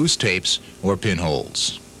 drips, loose tapes, or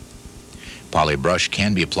pinholes. Poly brush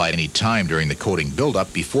can be applied any time during the coating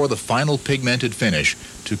buildup before the final pigmented finish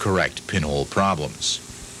to correct pinhole problems.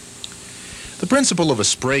 The principle of a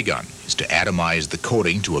spray gun is to atomize the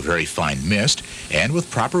coating to a very fine mist and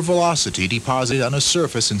with proper velocity deposit it on a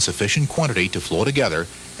surface in sufficient quantity to flow together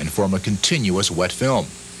and form a continuous wet film.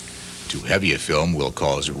 Too heavy a film will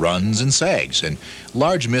cause runs and sags, and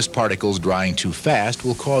large mist particles drying too fast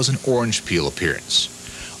will cause an orange peel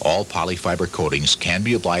appearance. All polyfiber coatings can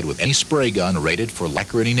be applied with any spray gun rated for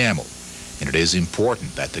lacquer and enamel, and it is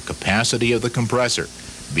important that the capacity of the compressor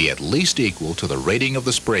be at least equal to the rating of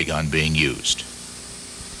the spray gun being used.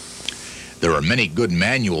 There are many good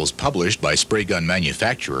manuals published by spray gun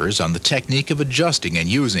manufacturers on the technique of adjusting and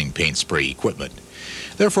using paint spray equipment.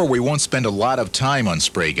 Therefore, we won't spend a lot of time on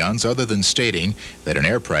spray guns other than stating that an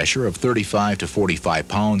air pressure of 35 to 45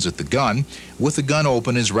 pounds at the gun with the gun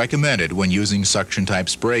open is recommended when using suction-type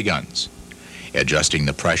spray guns. Adjusting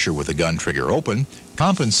the pressure with the gun trigger open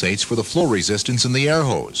compensates for the flow resistance in the air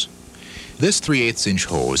hose. This 3/8-inch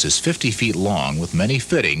hose is 50 feet long with many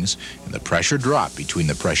fittings, and the pressure drop between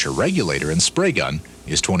the pressure regulator and spray gun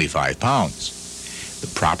is 25 pounds. The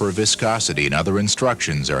proper viscosity and other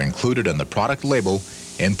instructions are included on the product label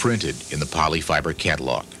and printed in the polyfiber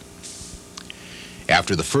catalog.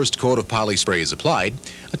 After the first coat of poly spray is applied,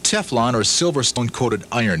 a Teflon or Silverstone coated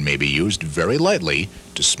iron may be used very lightly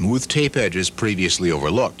to smooth tape edges previously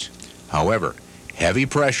overlooked. However, heavy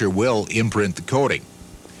pressure will imprint the coating.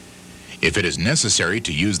 If it is necessary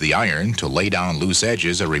to use the iron to lay down loose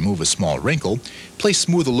edges or remove a small wrinkle, place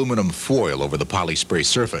smooth aluminum foil over the poly spray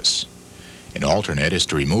surface. An alternate is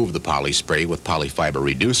to remove the poly spray with polyfiber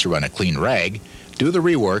reducer on a clean rag, do the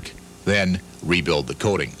rework, then rebuild the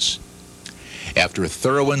coatings. After a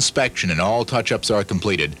thorough inspection and all touch-ups are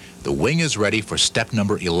completed, the wing is ready for step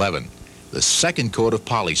number 11, the second coat of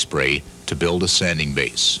poly spray to build a sanding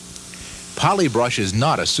base. Poly brush is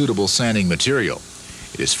not a suitable sanding material.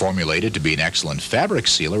 It is formulated to be an excellent fabric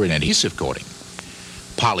sealer and adhesive coating.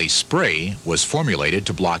 Poly spray was formulated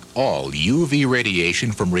to block all UV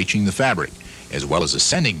radiation from reaching the fabric, as well as a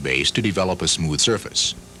sanding base to develop a smooth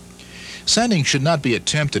surface. Sanding should not be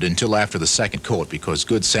attempted until after the second coat because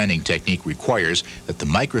good sanding technique requires that the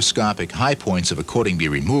microscopic high points of a coating be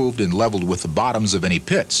removed and leveled with the bottoms of any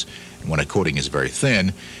pits. And when a coating is very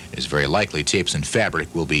thin, it is very likely tapes and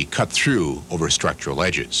fabric will be cut through over structural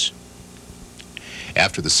edges.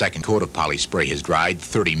 After the second coat of poly spray has dried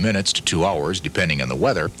 30 minutes to 2 hours, depending on the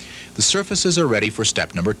weather, the surfaces are ready for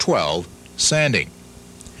step number 12, sanding.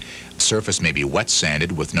 The surface may be wet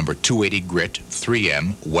sanded with number 280 grit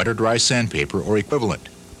 3M wet or dry sandpaper or equivalent.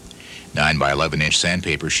 9 by 11-inch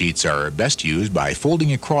sandpaper sheets are best used by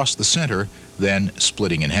folding across the center, then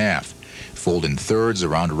splitting in half. Fold in thirds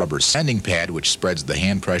around a rubber sanding pad which spreads the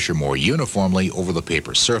hand pressure more uniformly over the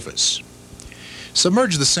paper surface.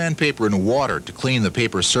 Submerge the sandpaper in water to clean the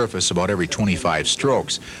paper surface about every 25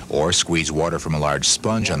 strokes, or squeeze water from a large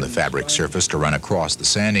sponge on the fabric surface to run across the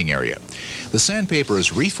sanding area. The sandpaper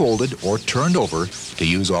is refolded or turned over to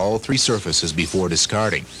use all three surfaces before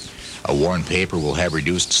discarding. A worn paper will have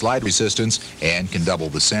reduced slide resistance and can double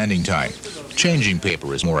the sanding time. Changing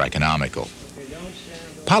paper is more economical.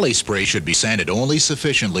 Poly spray should be sanded only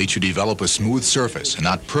sufficiently to develop a smooth surface and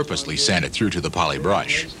not purposely sand it through to the poly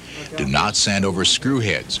brush. Do not sand over screw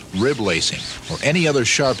heads, rib lacing, or any other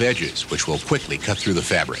sharp edges which will quickly cut through the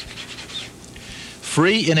fabric.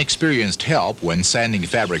 Free, inexperienced help when sanding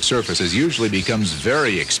fabric surfaces usually becomes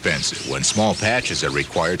very expensive when small patches are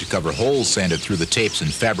required to cover holes sanded through the tapes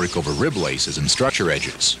and fabric over rib laces and structure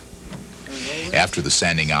edges. After the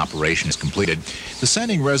sanding operation is completed, the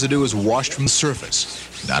sanding residue is washed from the surface,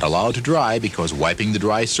 not allowed to dry because wiping the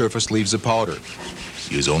dry surface leaves a powder.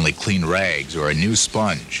 Use only clean rags or a new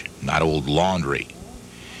sponge, not old laundry.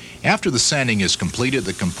 After the sanding is completed,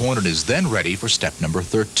 the component is then ready for step number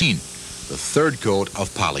 13, the third coat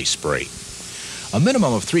of poly spray. A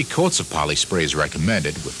minimum of 3 coats of poly spray is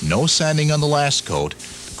recommended, with no sanding on the last coat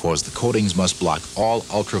because the coatings must block all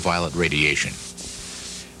ultraviolet radiation.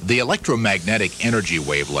 The electromagnetic energy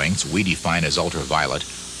wavelengths we define as ultraviolet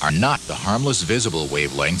are not the harmless visible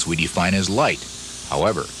wavelengths we define as light.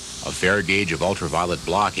 However, a fair gauge of ultraviolet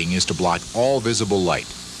blocking is to block all visible light.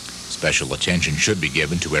 Special attention should be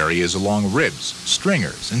given to areas along ribs,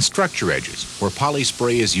 stringers, and structure edges where poly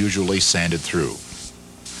spray is usually sanded through.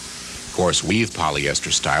 Coarse weave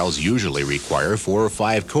polyester styles usually require 4 or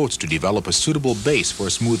 5 coats to develop a suitable base for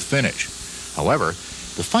a smooth finish. However,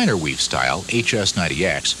 the finer weave style,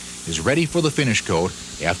 HS90X, is ready for the finish coat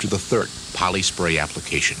after the third poly spray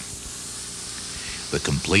application. The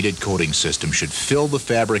completed coating system should fill the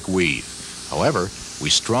fabric weave. However, we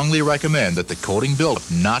strongly recommend that the coating buildup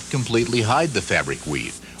not completely hide the fabric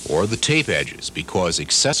weave or the tape edges because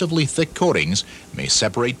excessively thick coatings may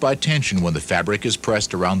separate by tension when the fabric is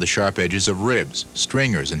pressed around the sharp edges of ribs,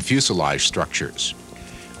 stringers, and fuselage structures.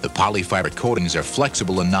 The polyfiber coatings are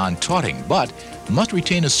flexible and non-tauting, but must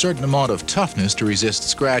retain a certain amount of toughness to resist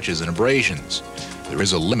scratches and abrasions. There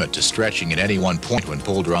is a limit to stretching at any one point when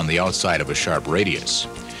pulled around the outside of a sharp radius.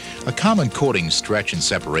 A common coating stretch and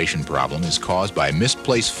separation problem is caused by a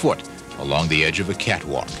misplaced foot along the edge of a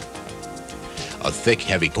catwalk. A thick,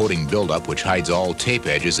 heavy coating buildup which hides all tape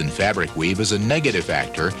edges and fabric weave is a negative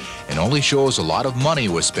factor and only shows a lot of money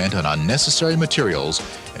was spent on unnecessary materials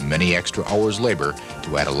and many extra hours labor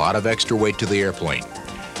to add a lot of extra weight to the airplane.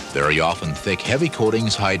 Very often, thick, heavy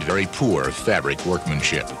coatings hide very poor fabric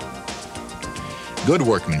workmanship. Good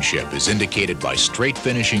workmanship is indicated by straight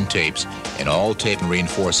finishing tapes and all tape and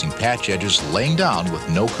reinforcing patch edges laying down with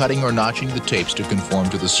no cutting or notching the tapes to conform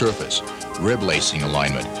to the surface, rib lacing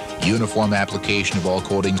alignment, uniform application of all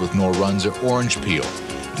coatings with no runs or orange peel,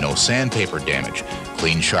 no sandpaper damage,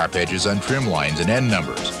 clean sharp edges on trim lines and end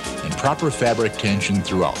numbers, and proper fabric tension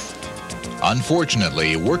throughout.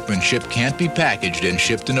 Unfortunately, workmanship can't be packaged and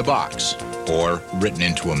shipped in a box or written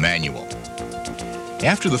into a manual.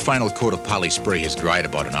 After the final coat of poly spray has dried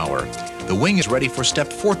about an hour, the wing is ready for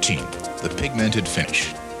step 14, the pigmented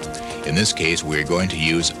finish. In this case, we're going to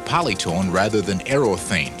use Polytone rather than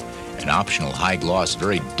Aerothane, an optional high-gloss,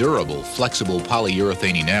 very durable, flexible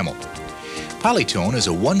polyurethane enamel. Polytone is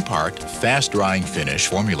a one-part, fast-drying finish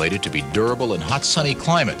formulated to be durable in hot, sunny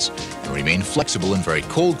climates and remain flexible in very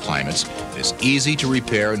cold climates. It is easy to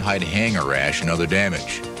repair and hide hanger rash and other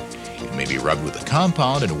damage. It may be rubbed with a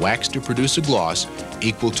compound and waxed to produce a gloss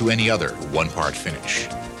equal to any other one-part finish.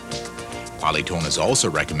 Polytone is also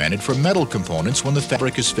recommended for metal components when the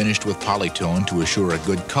fabric is finished with Polytone to assure a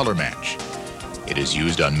good color match. It is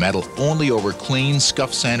used on metal only over clean,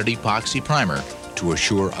 scuff-sanded epoxy primer to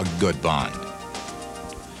assure a good bond.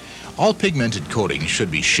 All pigmented coatings should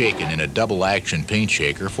be shaken in a double-action paint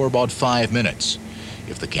shaker for about 5 minutes.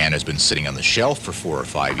 If the can has been sitting on the shelf for 4 or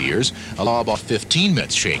 5 years, allow about 15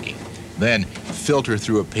 minutes shaking. Then filter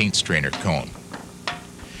through a paint strainer cone.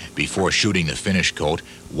 Before shooting the finish coat,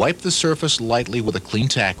 wipe the surface lightly with a clean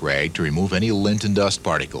tack rag to remove any lint and dust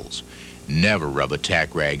particles. Never rub a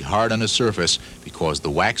tack rag hard on a surface because the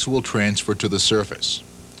wax will transfer to the surface.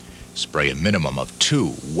 Spray a minimum of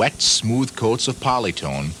 2 wet, smooth coats of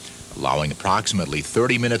Polytone, allowing approximately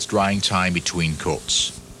 30 minutes drying time between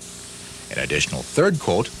coats. An additional third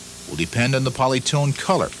coat will depend on the Polytone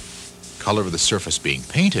color of the surface being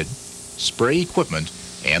painted, spray equipment,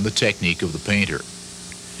 and the technique of the painter.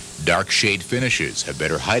 Dark shade finishes have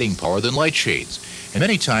better hiding power than light shades, and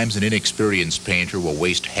many times an inexperienced painter will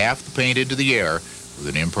waste half the paint into the air with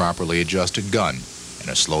an improperly adjusted gun and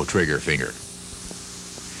a slow trigger finger.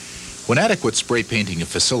 When adequate spray painting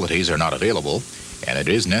facilities are not available, and it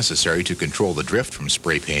is necessary to control the drift from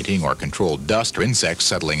spray painting or control dust or insects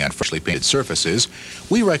settling on freshly painted surfaces,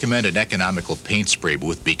 we recommend an economical paint spray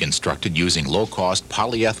booth be constructed using low-cost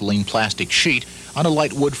polyethylene plastic sheet on a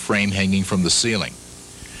light wood frame hanging from the ceiling.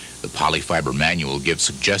 The Polyfiber manual gives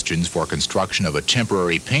suggestions for construction of a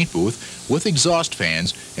temporary paint booth with exhaust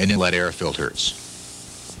fans and inlet air filters.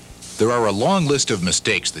 There are a long list of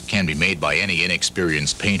mistakes that can be made by any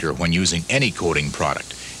inexperienced painter when using any coating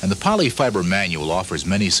product, and the Polyfiber manual offers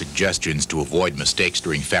many suggestions to avoid mistakes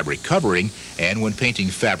during fabric covering and when painting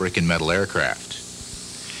fabric and metal aircraft.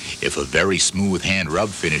 If a very smooth hand rub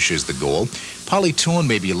finish is the goal, Polytone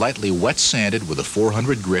may be lightly wet sanded with a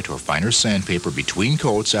 400 grit or finer sandpaper between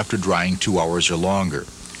coats after drying 2 hours or longer.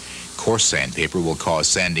 Coarse sandpaper will cause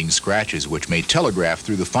sanding scratches which may telegraph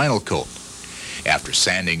through the final coat. After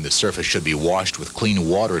sanding, the surface should be washed with clean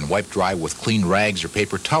water and wiped dry with clean rags or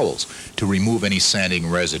paper towels to remove any sanding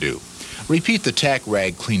residue. Repeat the tack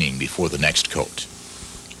rag cleaning before the next coat.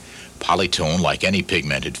 Polytone, like any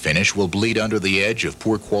pigmented finish, will bleed under the edge of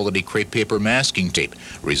poor quality crepe paper masking tape,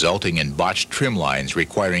 resulting in botched trim lines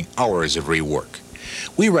requiring hours of rework.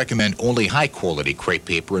 We recommend only high quality crepe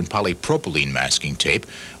paper and polypropylene masking tape,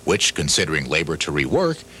 which, considering labor to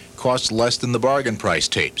rework, costs less than the bargain price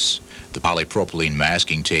tapes. The polypropylene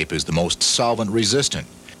masking tape is the most solvent resistant.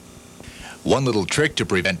 One little trick to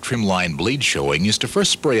prevent trim line bleed showing is to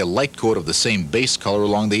first spray a light coat of the same base color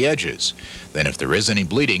along the edges. Then if there is any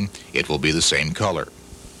bleeding, it will be the same color.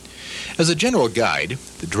 As a general guide,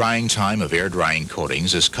 the drying time of air drying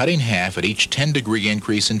coatings is cut in half at each 10-degree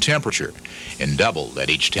increase in temperature and doubled at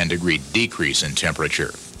each 10-degree decrease in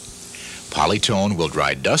temperature. Polytone will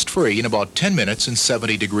dry dust-free in about 10 minutes in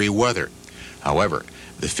 70-degree weather. However,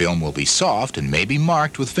 the film will be soft and may be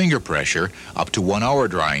marked with finger pressure up to 1 hour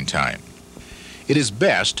drying time. It is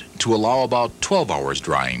best to allow about 12 hours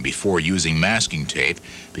drying before using masking tape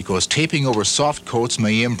because taping over soft coats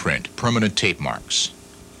may imprint permanent tape marks.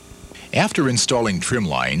 After installing trim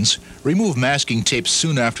lines, remove masking tape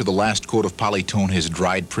soon after the last coat of Polytone has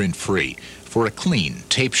dried print-free for a clean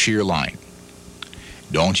tape shear line.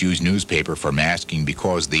 Don't use newspaper for masking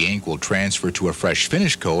because the ink will transfer to a fresh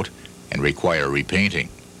finish coat and require repainting.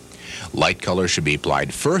 Light color should be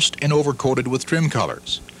applied first and overcoated with trim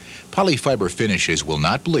colors. Polyfiber finishes will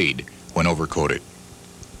not bleed when overcoated.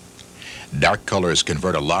 Dark colors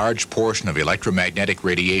convert a large portion of electromagnetic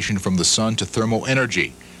radiation from the sun to thermal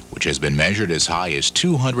energy, which has been measured as high as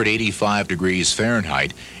 285 degrees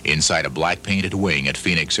Fahrenheit inside a black painted wing at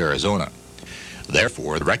Phoenix, Arizona.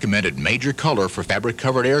 Therefore, the recommended major color for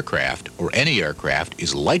fabric-covered aircraft or any aircraft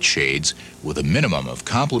is light shades with a minimum of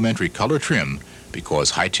complementary color trim because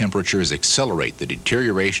high temperatures accelerate the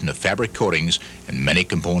deterioration of fabric coatings and many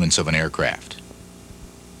components of an aircraft.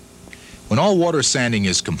 When all water sanding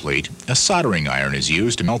is complete, a soldering iron is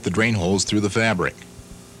used to melt the drain holes through the fabric.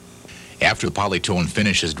 After the Polytone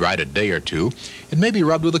finish has dried a day or two, it may be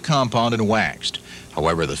rubbed with a compound and waxed.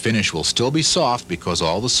 However, the finish will still be soft because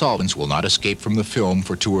all the solvents will not escape from the film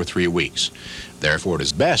for 2 or 3 weeks. Therefore, it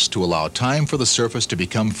is best to allow time for the surface to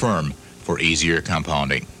become firm for easier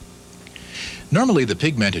compounding. Normally, the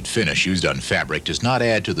pigmented finish used on fabric does not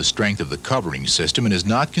add to the strength of the covering system and is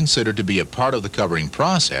not considered to be a part of the covering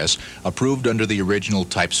process approved under the original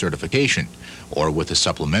type certification or with a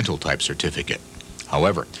supplemental type certificate.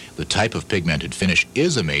 However, the type of pigmented finish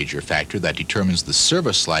is a major factor that determines the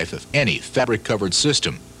service life of any fabric-covered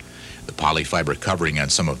system. The polyfiber covering on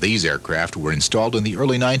some of these aircraft were installed in the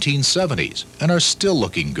early 1970s and are still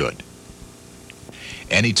looking good.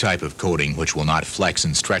 Any type of coating which will not flex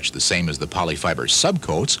and stretch the same as the polyfiber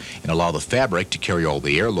subcoats and allow the fabric to carry all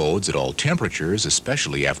the air loads at all temperatures,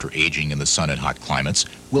 especially after aging in the sun and hot climates,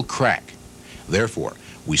 will crack. Therefore,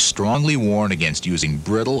 we strongly warn against using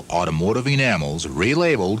brittle automotive enamels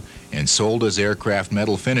relabeled and sold as aircraft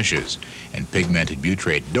metal finishes, and pigmented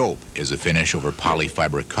butyrate dope is a finish over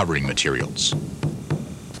polyfiber covering materials.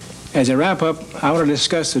 As a wrap-up, I want to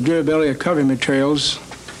discuss the durability of covering materials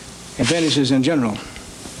and finishes in general.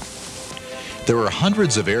 There are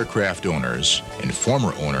hundreds of aircraft owners and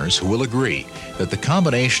former owners who will agree that the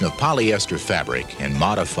combination of polyester fabric and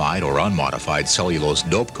modified or unmodified cellulose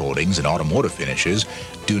dope coatings and automotive finishes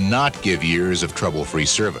do not give years of trouble-free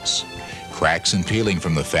service. Cracks and peeling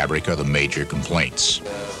from the fabric are the major complaints.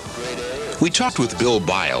 We talked with Bill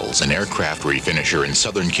Biles, an aircraft refinisher in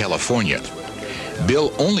Southern California.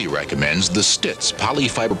 Bill only recommends the Stitz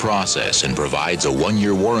polyfiber process and provides a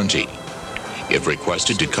 1-year warranty. If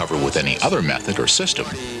requested to cover with any other method or system,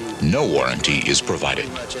 no warranty is provided.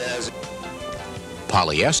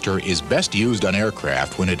 Polyester is best used on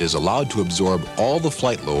aircraft when it is allowed to absorb all the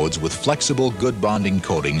flight loads with flexible, good bonding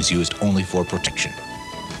coatings used only for protection.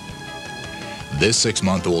 This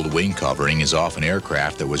 6-month-old wing covering is off an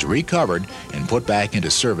aircraft that was recovered and put back into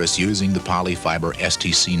service using the polyfiber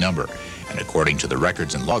STC number, and according to the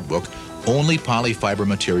records and logbook, only polyfiber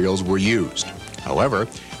materials were used. However,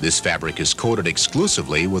 this fabric is coated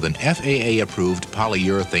exclusively with an FAA-approved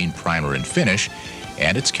polyurethane primer and finish,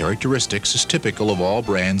 and its characteristics is typical of all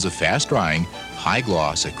brands of fast-drying,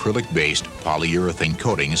 high-gloss, acrylic-based polyurethane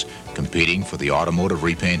coatings competing for the automotive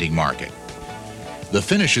repainting market. The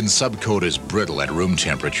finish in subcoat is brittle at room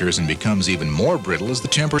temperatures and becomes even more brittle as the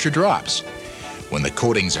temperature drops. When the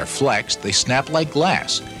coatings are flexed, they snap like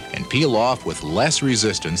glass and peel off with less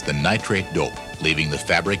resistance than nitrate dope, leaving the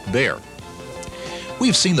fabric bare.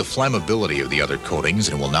 We've seen the flammability of the other coatings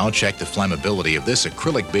and will now check the flammability of this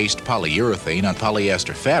acrylic-based polyurethane on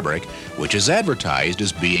polyester fabric, which is advertised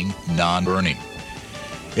as being non-burning.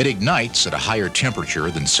 It ignites at a higher temperature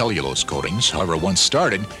than cellulose coatings. However, once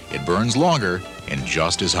started, it burns longer and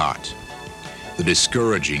just as hot. The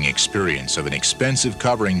discouraging experience of an expensive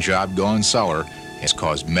covering job gone sour has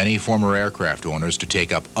caused many former aircraft owners to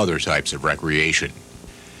take up other types of recreation.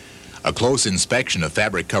 A close inspection of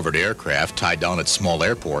fabric-covered aircraft tied down at small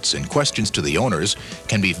airports and questions to the owners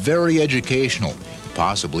can be very educational and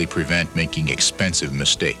possibly prevent making expensive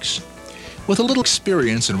mistakes. With a little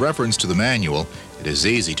experience and reference to the manual, it is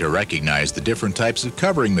easy to recognize the different types of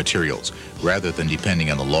covering materials rather than depending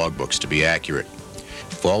on the logbooks to be accurate.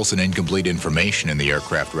 False and incomplete information in the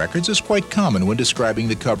aircraft records is quite common when describing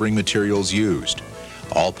the covering materials used.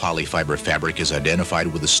 All polyfiber fabric is identified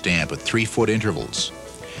with a stamp at 3-foot intervals.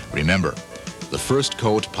 Remember, the first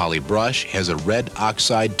coat Polybrush has a red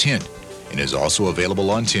oxide tint and is also available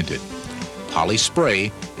untinted.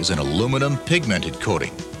 Polyspray is an aluminum pigmented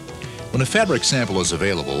coating. When a fabric sample is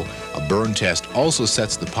available, a burn test also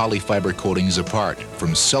sets the polyfiber coatings apart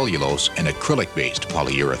from cellulose and acrylic-based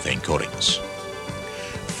polyurethane coatings.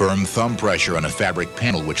 Firm thumb pressure on a fabric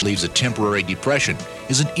panel which leaves a temporary depression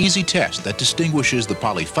is an easy test that distinguishes the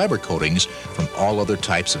polyfiber coatings from all other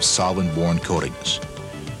types of solvent-borne coatings.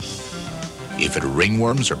 If it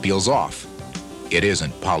ringworms or peels off, it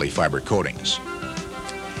isn't polyfiber coatings.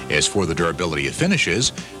 As for the durability of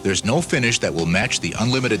finishes, there's no finish that will match the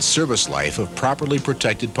unlimited service life of properly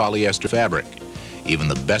protected polyester fabric. Even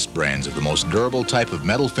the best brands of the most durable type of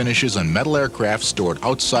metal finishes on metal aircraft stored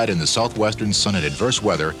outside in the southwestern sun in adverse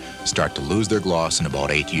weather start to lose their gloss in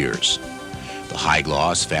about 8 years. The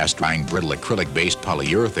high-gloss, fast-drying, brittle acrylic-based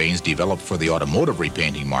polyurethanes developed for the automotive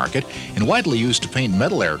repainting market and widely used to paint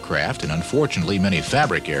metal aircraft and unfortunately many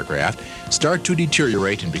fabric aircraft start to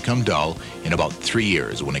deteriorate and become dull in about 3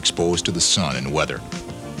 years when exposed to the sun and weather.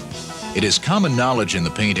 It is common knowledge in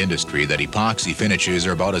the paint industry that epoxy finishes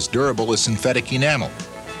are about as durable as synthetic enamel.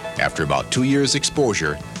 After about 2 years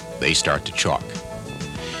exposure, they start to chalk.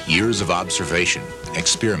 Years of observation,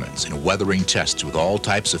 experiments, and weathering tests with all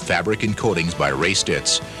types of fabric and coatings by Ray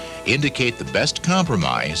Stitz indicate the best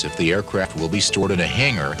compromise if the aircraft will be stored in a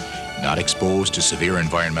hangar, not exposed to severe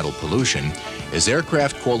environmental pollution, is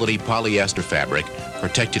aircraft quality polyester fabric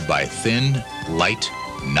protected by a thin, light,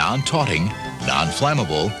 non-tauting,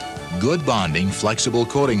 non-flammable, good bonding, flexible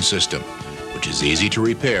coating system, which is easy to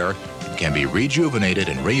repair and can be rejuvenated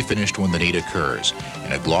and refinished when the need occurs,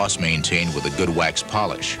 and a gloss maintained with a good wax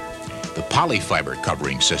polish. The polyfiber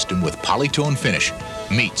covering system with Polytone finish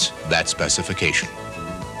meets that specification.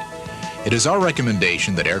 It is our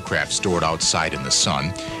recommendation that aircraft stored outside in the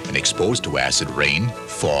sun and exposed to acid rain,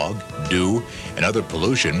 fog, dew, and other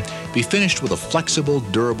pollution be finished with a flexible,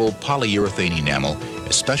 durable polyurethane enamel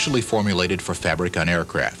especially formulated for fabric on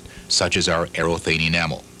aircraft, such as our Aerothane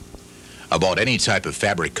enamel. About any type of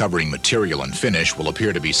fabric covering material and finish will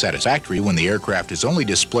appear to be satisfactory when the aircraft is only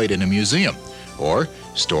displayed in a museum or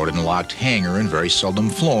stored in a locked hangar and very seldom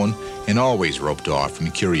flown and always roped off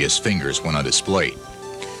from curious fingers when on display.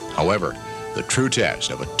 However, the true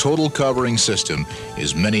test of a total covering system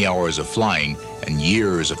is many hours of flying and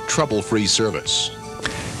years of trouble-free service.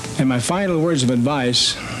 And my final words of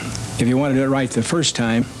advice, if you want to do it right the first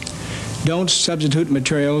time, don't substitute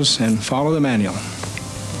materials and follow the manual.